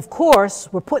 When, of course,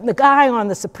 we're putting the guy on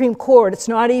the Supreme Court, it's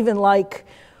not even like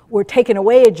we're taking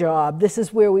away a job. This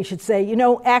is where we should say, you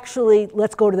know, actually,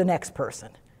 let's go to the next person.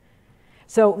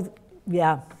 So,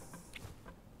 yeah.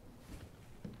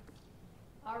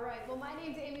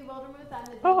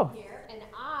 I'm here, and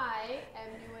I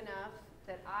am new enough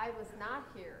that I was not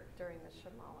here during the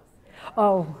Shamalis era.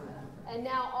 Oh. And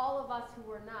now all of us who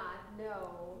were not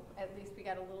know, at least we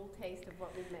got a little taste of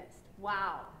what we missed.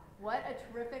 Wow, what a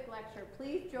terrific lecture.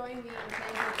 Please join me in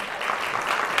thanking you.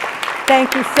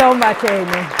 Thank you so much,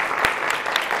 Amy.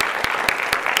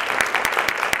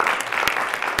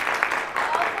 I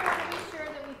also want to be sure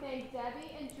that we thank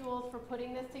Debbie and Jules for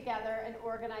putting this together and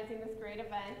organizing this great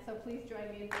event. So please join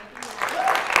me in thanking them.